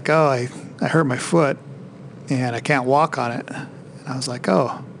already? He's like, oh, I hurt my foot, and I can't walk on it. And I was like,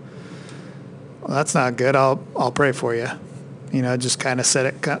 oh, well, that's not good. I'll pray for you. You know, just kind of said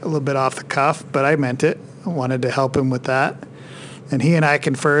it a little bit off the cuff, but I meant it. I wanted to help him with that. And he and I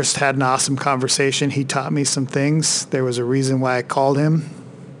first had an awesome conversation. He taught me some things. There was a reason why I called him.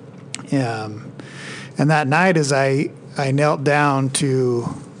 And that night, as I knelt down to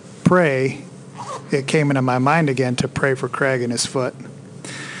pray, it came into my mind again to pray for Craig and his foot.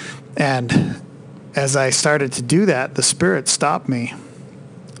 And as I started to do that, the Spirit stopped me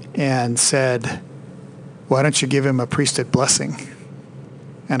and said, why don't you give him a priesthood blessing?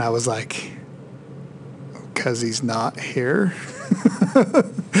 And I was like, because he's not here?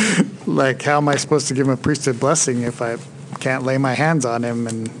 Like, how am I supposed to give him a priesthood blessing if I can't lay my hands on him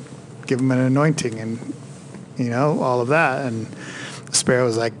and give him an anointing and, you know, all of that? And the Spirit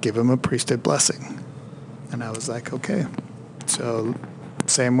was like, give him a priesthood blessing. And I was like, okay. So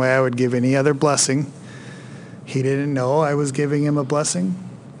same way I would give any other blessing. He didn't know I was giving him a blessing,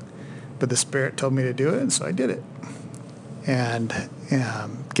 but the Spirit told me to do it, and so I did it. And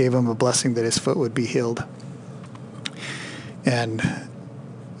gave him a blessing that his foot would be healed. And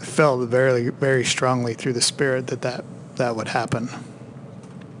felt very, very strongly through the Spirit that would happen.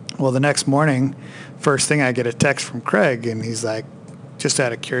 Well, the next morning, first thing I get a text from Craig, and he's like, just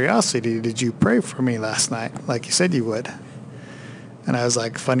out of curiosity, did you pray for me last night like you said you would? And I was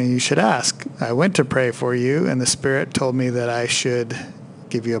like, funny you should ask. I went to pray for you, and the Spirit told me that I should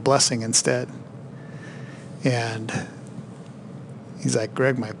give you a blessing instead. And he's like,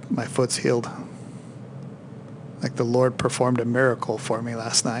 Greg, my foot's healed. Like the Lord performed a miracle for me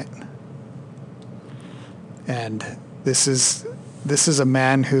last night. And this is a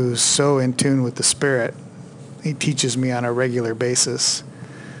man who's so in tune with the Spirit. He teaches me on a regular basis.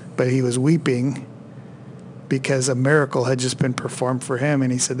 But he was weeping because a miracle had just been performed for him.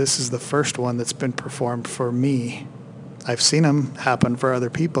 And he said, this is the first one that's been performed for me. I've seen them happen for other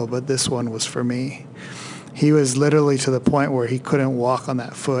people, but this one was for me. He was literally to the point where he couldn't walk on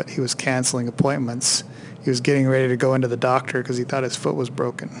that foot. He was canceling appointments. He was getting ready to go into the doctor because he thought his foot was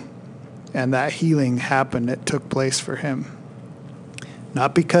broken. And that healing happened. It took place for him.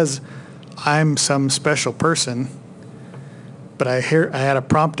 Not because I'm some special person, but I had a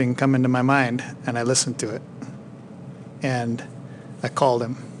prompting come into my mind, and I listened to it. And I called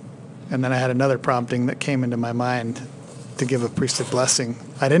him. And then I had another prompting that came into my mind to give a priesthood blessing.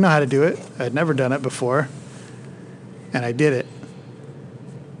 I didn't know how to do it. I'd never done it before. And I did it.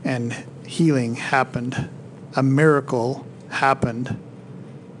 And healing happened. A miracle happened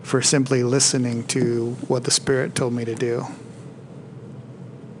for simply listening to what the Spirit told me to do.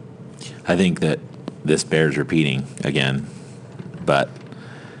 I think that this bears repeating again, but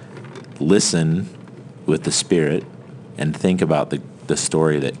listen with the Spirit and think about the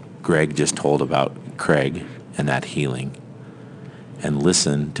story that Greg just told about Craig and that healing. And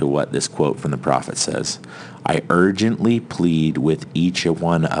listen to what this quote from the prophet says. I urgently plead with each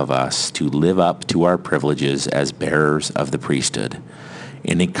one of us to live up to our privileges as bearers of the priesthood.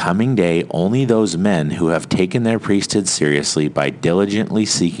 In a coming day, only those men who have taken their priesthood seriously by diligently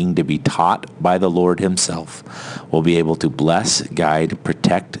seeking to be taught by the Lord himself will be able to bless, guide,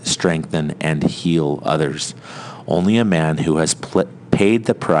 protect, strengthen, and heal others. Only a man who has paid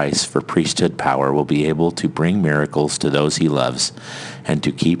the price for priesthood power will be able to bring miracles to those he loves and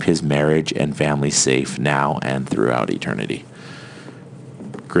to keep his marriage and family safe now and throughout eternity.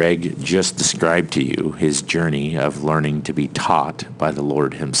 Greg just described to you his journey of learning to be taught by the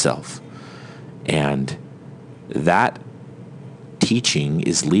Lord himself. And that teaching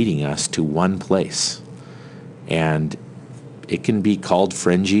is leading us to one place. And it can be called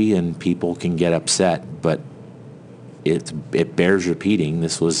fringy and people can get upset, but it bears repeating.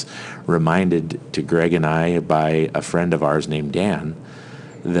 This was reminded to Greg and I by a friend of ours named Dan,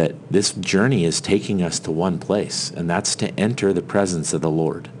 that this journey is taking us to one place, and that's to enter the presence of the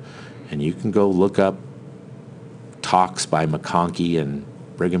Lord. And you can go look up talks by McConkie and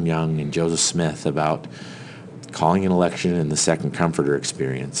Brigham Young and Joseph Smith about calling an election and the second comforter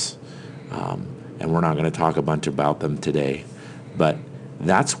experience. And we're not going to talk a bunch about them today, but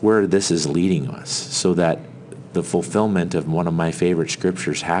that's where this is leading us, so that the fulfillment of one of my favorite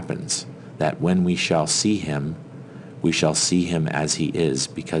scriptures happens, that when we shall see him as he is,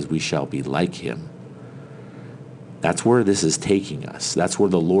 because we shall be like him. That's where this is taking us. That's where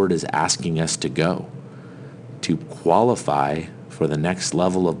the Lord is asking us to go, to qualify for the next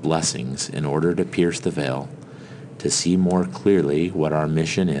level of blessings in order to pierce the veil, to see more clearly what our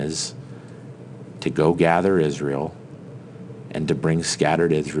mission is, to go gather Israel, and to bring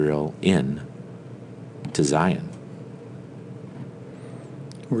scattered Israel in to Zion.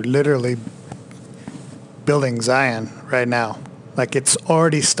 We're literally building Zion right now. Like, it's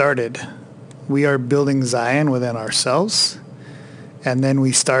already started. We are building Zion within ourselves, and then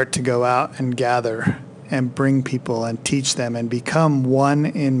we start to go out and gather and bring people and teach them and become one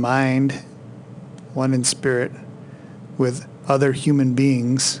in mind, one in spirit with other human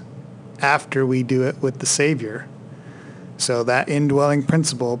beings after we do it with the Savior. So that indwelling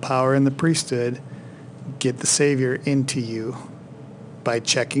principle, power in the priesthood, get the Savior into you by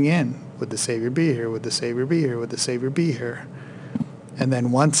checking in. Would the Savior be here? Would the Savior be here? Would the Savior be here? And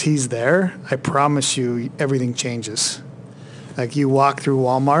then once he's there, I promise you, everything changes. Like, you walk through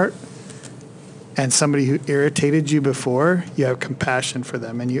Walmart, and somebody who irritated you before, you have compassion for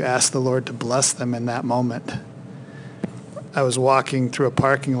them, and you ask the Lord to bless them in that moment. I was walking through a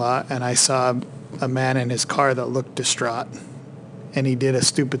parking lot, and I saw a man in his car that looked distraught, and he did a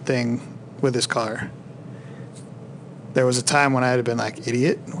stupid thing with his car. There was a time when I had been like,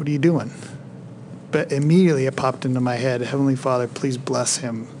 idiot, what are you doing? But immediately it popped into my head, Heavenly Father, please bless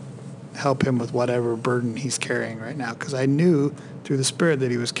him. Help him with whatever burden he's carrying right now. Because I knew through the Spirit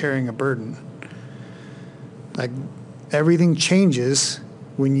that he was carrying a burden. Like, everything changes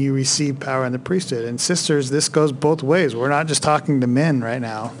when you receive power in the priesthood. And sisters, this goes both ways. We're not just talking to men right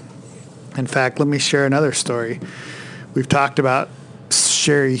now. In fact, let me share another story. We've talked about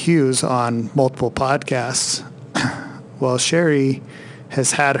Sherry Hughes on multiple podcasts. Well, Sherry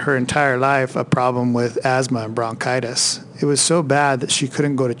has had her entire life a problem with asthma and bronchitis. It was so bad that she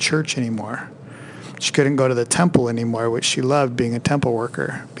couldn't go to church anymore. She couldn't go to the temple anymore, which she loved, being a temple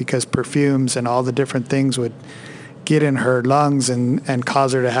worker, because perfumes and all the different things would get in her lungs and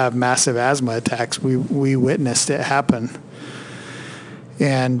cause her to have massive asthma attacks. We witnessed it happen.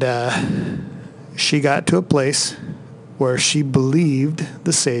 And she got to a place where she believed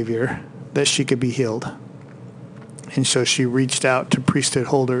the Savior that she could be healed. And so she reached out to priesthood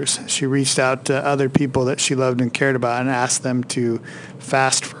holders. She reached out to other people that she loved and cared about and asked them to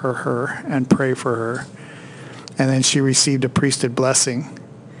fast for her and pray for her. And then she received a priesthood blessing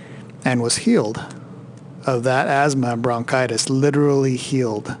and was healed of that asthma and bronchitis, literally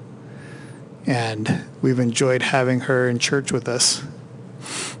healed. And we've enjoyed having her in church with us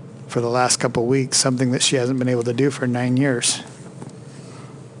for the last couple of weeks, something that she hasn't been able to do for 9 years.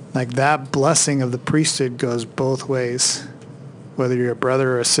 Like, that blessing of the priesthood goes both ways. Whether you're a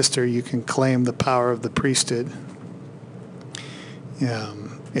brother or a sister, you can claim the power of the priesthood.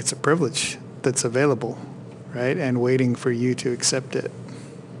 It's a privilege that's available, right? And waiting for you to accept it.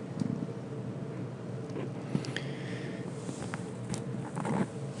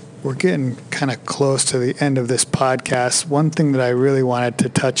 We're getting kind of close to the end of this podcast. One thing that I really wanted to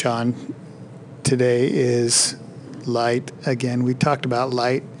touch on today is light. Again, we talked about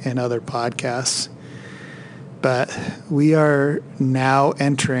light in other podcasts, but we are now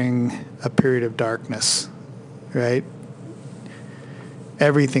entering a period of darkness, right?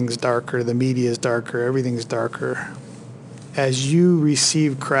 Everything's darker. The media is darker. Everything's darker. As you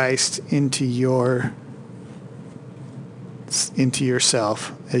receive Christ into yourself,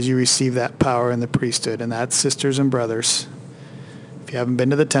 as you receive that power in the priesthood, and that's sisters and brothers. If you haven't been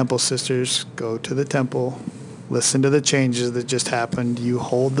to the temple, sisters, go to the temple. Listen to the changes that just happened. You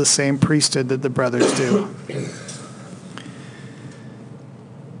hold the same priesthood that the brothers do.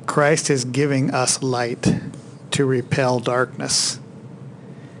 Christ is giving us light to repel darkness.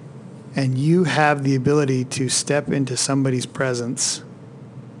 And you have the ability to step into somebody's presence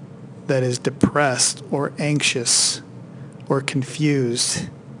that is depressed or anxious or confused.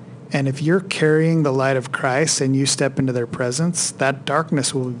 And if you're carrying the light of Christ and you step into their presence, that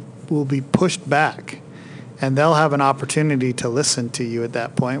darkness will be pushed back. And they'll have an opportunity to listen to you at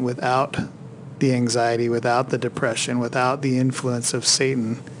that point without the anxiety, without the depression, without the influence of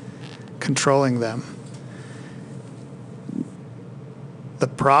Satan controlling them. The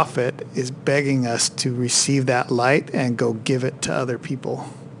prophet is begging us to receive that light and go give it to other people.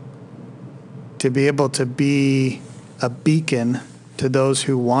 To be able to be a beacon to those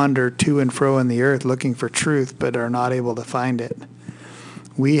who wander to and fro in the earth looking for truth but are not able to find it.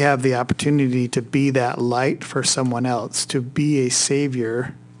 We have the opportunity to be that light for someone else, to be a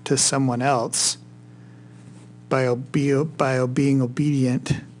savior to someone else by being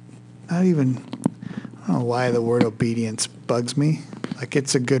obedient. I don't know why the word obedience bugs me. Like,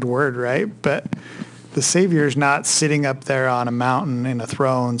 it's a good word, right? But the Savior is not sitting up there on a mountain in a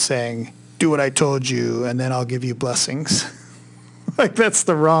throne saying, do what I told you and then I'll give you blessings. Like, that's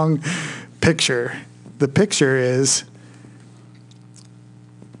the wrong picture. The picture is,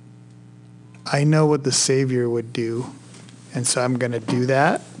 I know what the Savior would do, and so I'm going to do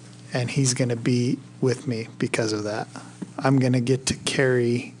that, and he's going to be with me because of that. I'm going to get to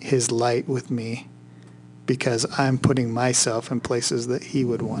carry his light with me because I'm putting myself in places that he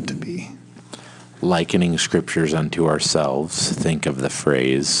would want to be. Likening scriptures unto ourselves, think of the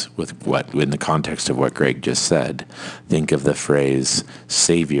phrase in the context of what Greg just said, think of the phrase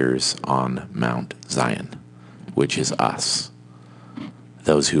saviors on Mount Zion, which is us.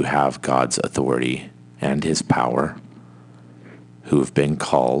 Those who have God's authority and his power, who have been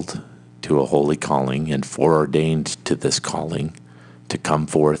called to a holy calling and foreordained to this calling to come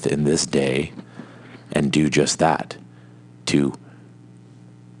forth in this day and do just that, to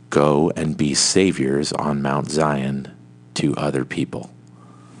go and be saviors on Mount Zion to other people.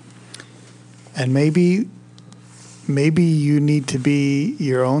 And maybe you need to be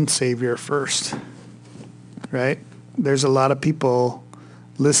your own savior first, right? There's a lot of people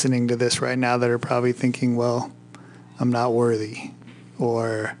listening to this right now that are probably thinking, well, I'm not worthy,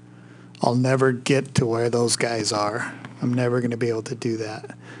 or I'll never get to where those guys are. I'm never going to be able to do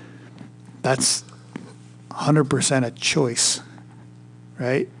that. That's 100% a choice,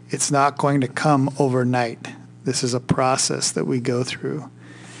 right? It's not going to come overnight. This is a process that we go through.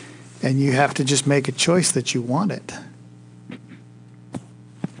 And you have to just make a choice that you want it.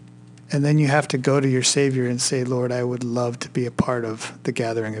 And then you have to go to your Savior and say, Lord, I would love to be a part of the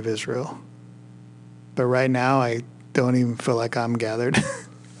gathering of Israel. But right now, I don't even feel like I'm gathered.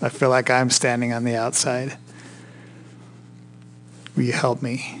 I feel like I'm standing on the outside. Will you help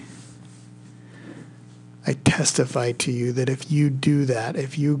me? I testify to you that if you do that,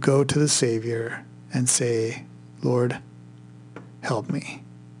 if you go to the Savior and say, Lord, help me.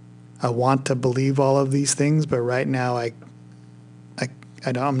 I want to believe all of these things, but right now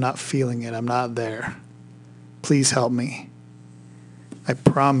I'm not feeling it. I'm not there. Please help me. I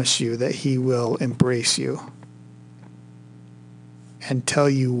promise you that he will embrace you and tell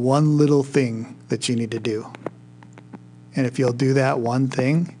you one little thing that you need to do. And if you'll do that one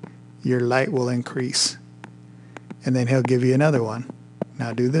thing, your light will increase. And then he'll give you another one.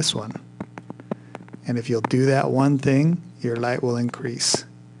 Now do this one. And if you'll do that one thing, your light will increase.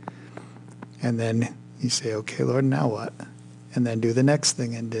 And then you say, okay, Lord, now what? And then do the next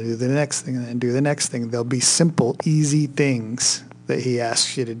thing, and do the next thing, and then do the next thing. There'll be simple, easy things that he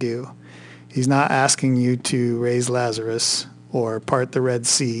asks you to do. He's not asking you to raise Lazarus or part the Red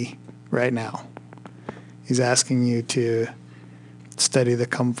Sea right now. He's asking you to study the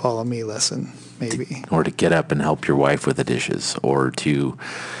Come Follow Me lesson, maybe. Or to get up and help your wife with the dishes, or to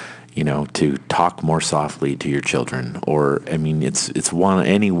talk more softly to your children. Or, I mean, it's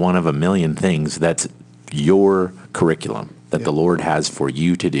any one of a million things that's your curriculum that the Lord has for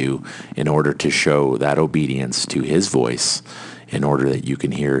you to do in order to show that obedience to his voice, in order that you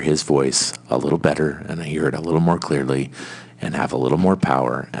can hear his voice a little better and hear it a little more clearly and have a little more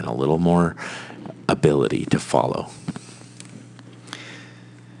power and a little more ability to follow.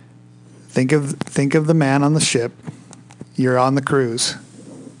 Think of the man on the ship. You're on the cruise.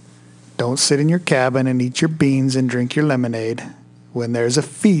 Don't sit in your cabin and eat your beans and drink your lemonade when there's a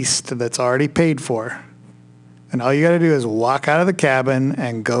feast that's already paid for. And all you got to do is walk out of the cabin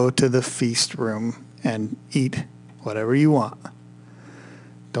and go to the feast room and eat whatever you want.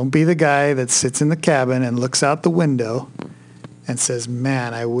 Don't be the guy that sits in the cabin and looks out the window and says,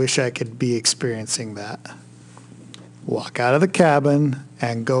 man, I wish I could be experiencing that. Walk out of the cabin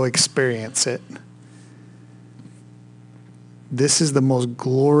and go experience it. This is the most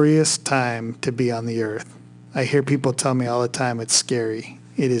glorious time to be on the earth. I hear people tell me all the time it's scary.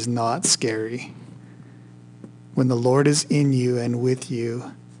 it is not scary. When the Lord is in you and with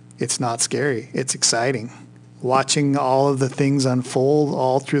you, it's not scary. It's exciting. Watching all of the things unfold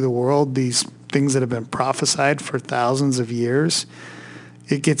all through the world, these things that have been prophesied for thousands of years,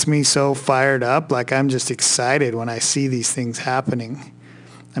 it gets me so fired up. Like, I'm just excited when I see these things happening.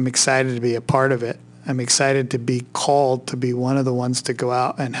 I'm excited to be a part of it. I'm excited to be called to be one of the ones to go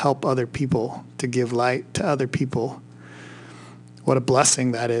out and help other people, to give light to other people. What a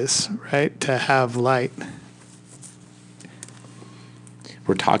blessing that is, right? To have light.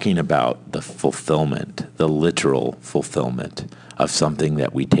 We're talking about the fulfillment, the literal fulfillment of something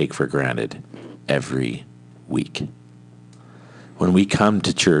that we take for granted every week. When we come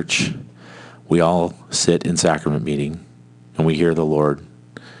to church, we all sit in sacrament meeting and we hear the Lord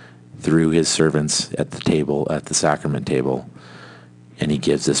through his servants at the table, at the sacrament table, and he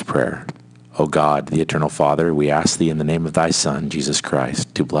gives this prayer. O God, the eternal Father, we ask thee in the name of thy Son, Jesus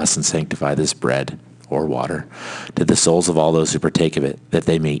Christ, to bless and sanctify this bread or water to the souls of all those who partake of it, that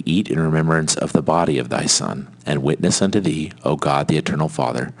they may eat in remembrance of the body of thy Son, and witness unto thee, O God, the eternal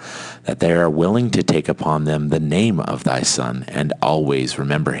Father, that they are willing to take upon them the name of thy Son, and always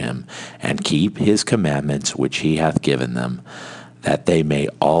remember him, and keep his commandments which he hath given them, that they may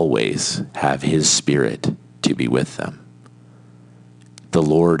always have his Spirit to be with them. The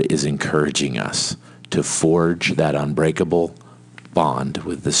Lord is encouraging us to forge that unbreakable bond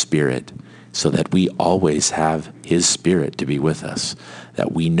with the Spirit so that we always have his Spirit to be with us,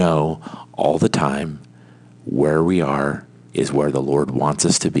 that we know all the time where we are is where the Lord wants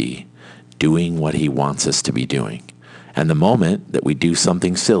us to be, doing what he wants us to be doing. And the moment that we do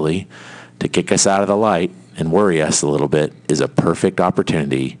something silly to kick us out of the light and worry us a little bit is a perfect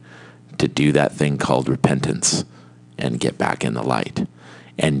opportunity to do that thing called repentance and get back in the light.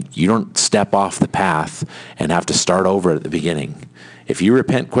 And you don't step off the path and have to start over at the beginning. If you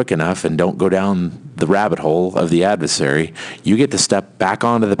repent quick enough and don't go down the rabbit hole of the adversary, you get to step back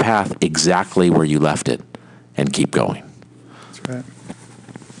onto the path exactly where you left it and keep going. That's right.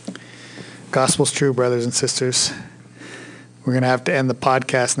 Gospel's true, brothers and sisters. We're going to have to end the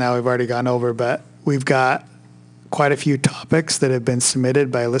podcast now. We've already gone over, but we've got quite a few topics that have been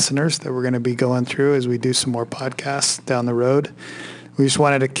submitted by listeners that we're going to be going through as we do some more podcasts down the road. We just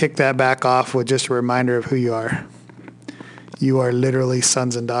wanted to kick that back off with just a reminder of who you are. You are literally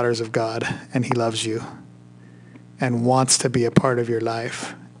sons and daughters of God, and he loves you and wants to be a part of your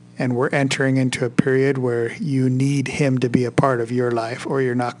life. And we're entering into a period where you need him to be a part of your life, or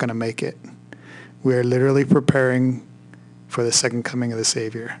you're not going to make it. We are literally preparing for the second coming of the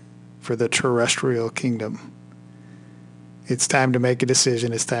Savior, for the terrestrial kingdom. It's time to make a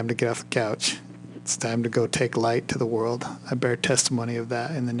decision. It's time to get off the couch. It's time to go take light to the world. I bear testimony of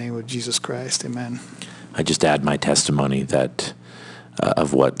that in the name of Jesus Christ. Amen. I just add my testimony that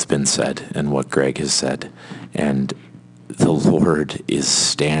of what's been said and what Greg has said. And the Lord is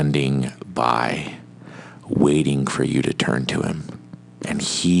standing by, waiting for you to turn to him. And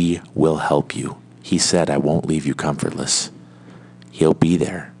he will help you. He said, I won't leave you comfortless. He'll be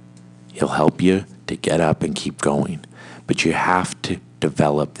there. He'll help you to get up and keep going. But you have to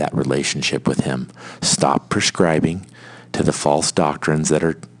develop that relationship with him. Stop prescribing to the false doctrines that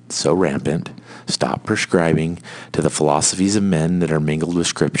are so rampant. Stop prescribing to the philosophies of men that are mingled with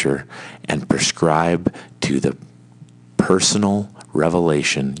Scripture, and prescribe to the personal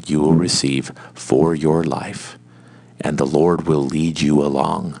revelation you will receive for your life. And the Lord will lead you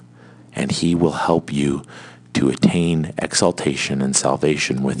along, and he will help you to attain exaltation and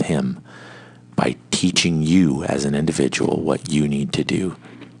salvation with him by teaching you as an individual what you need to do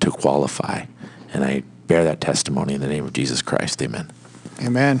to qualify. And I bear that testimony in the name of Jesus Christ. Amen.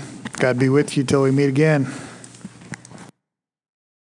 Amen. God be with you till we meet again.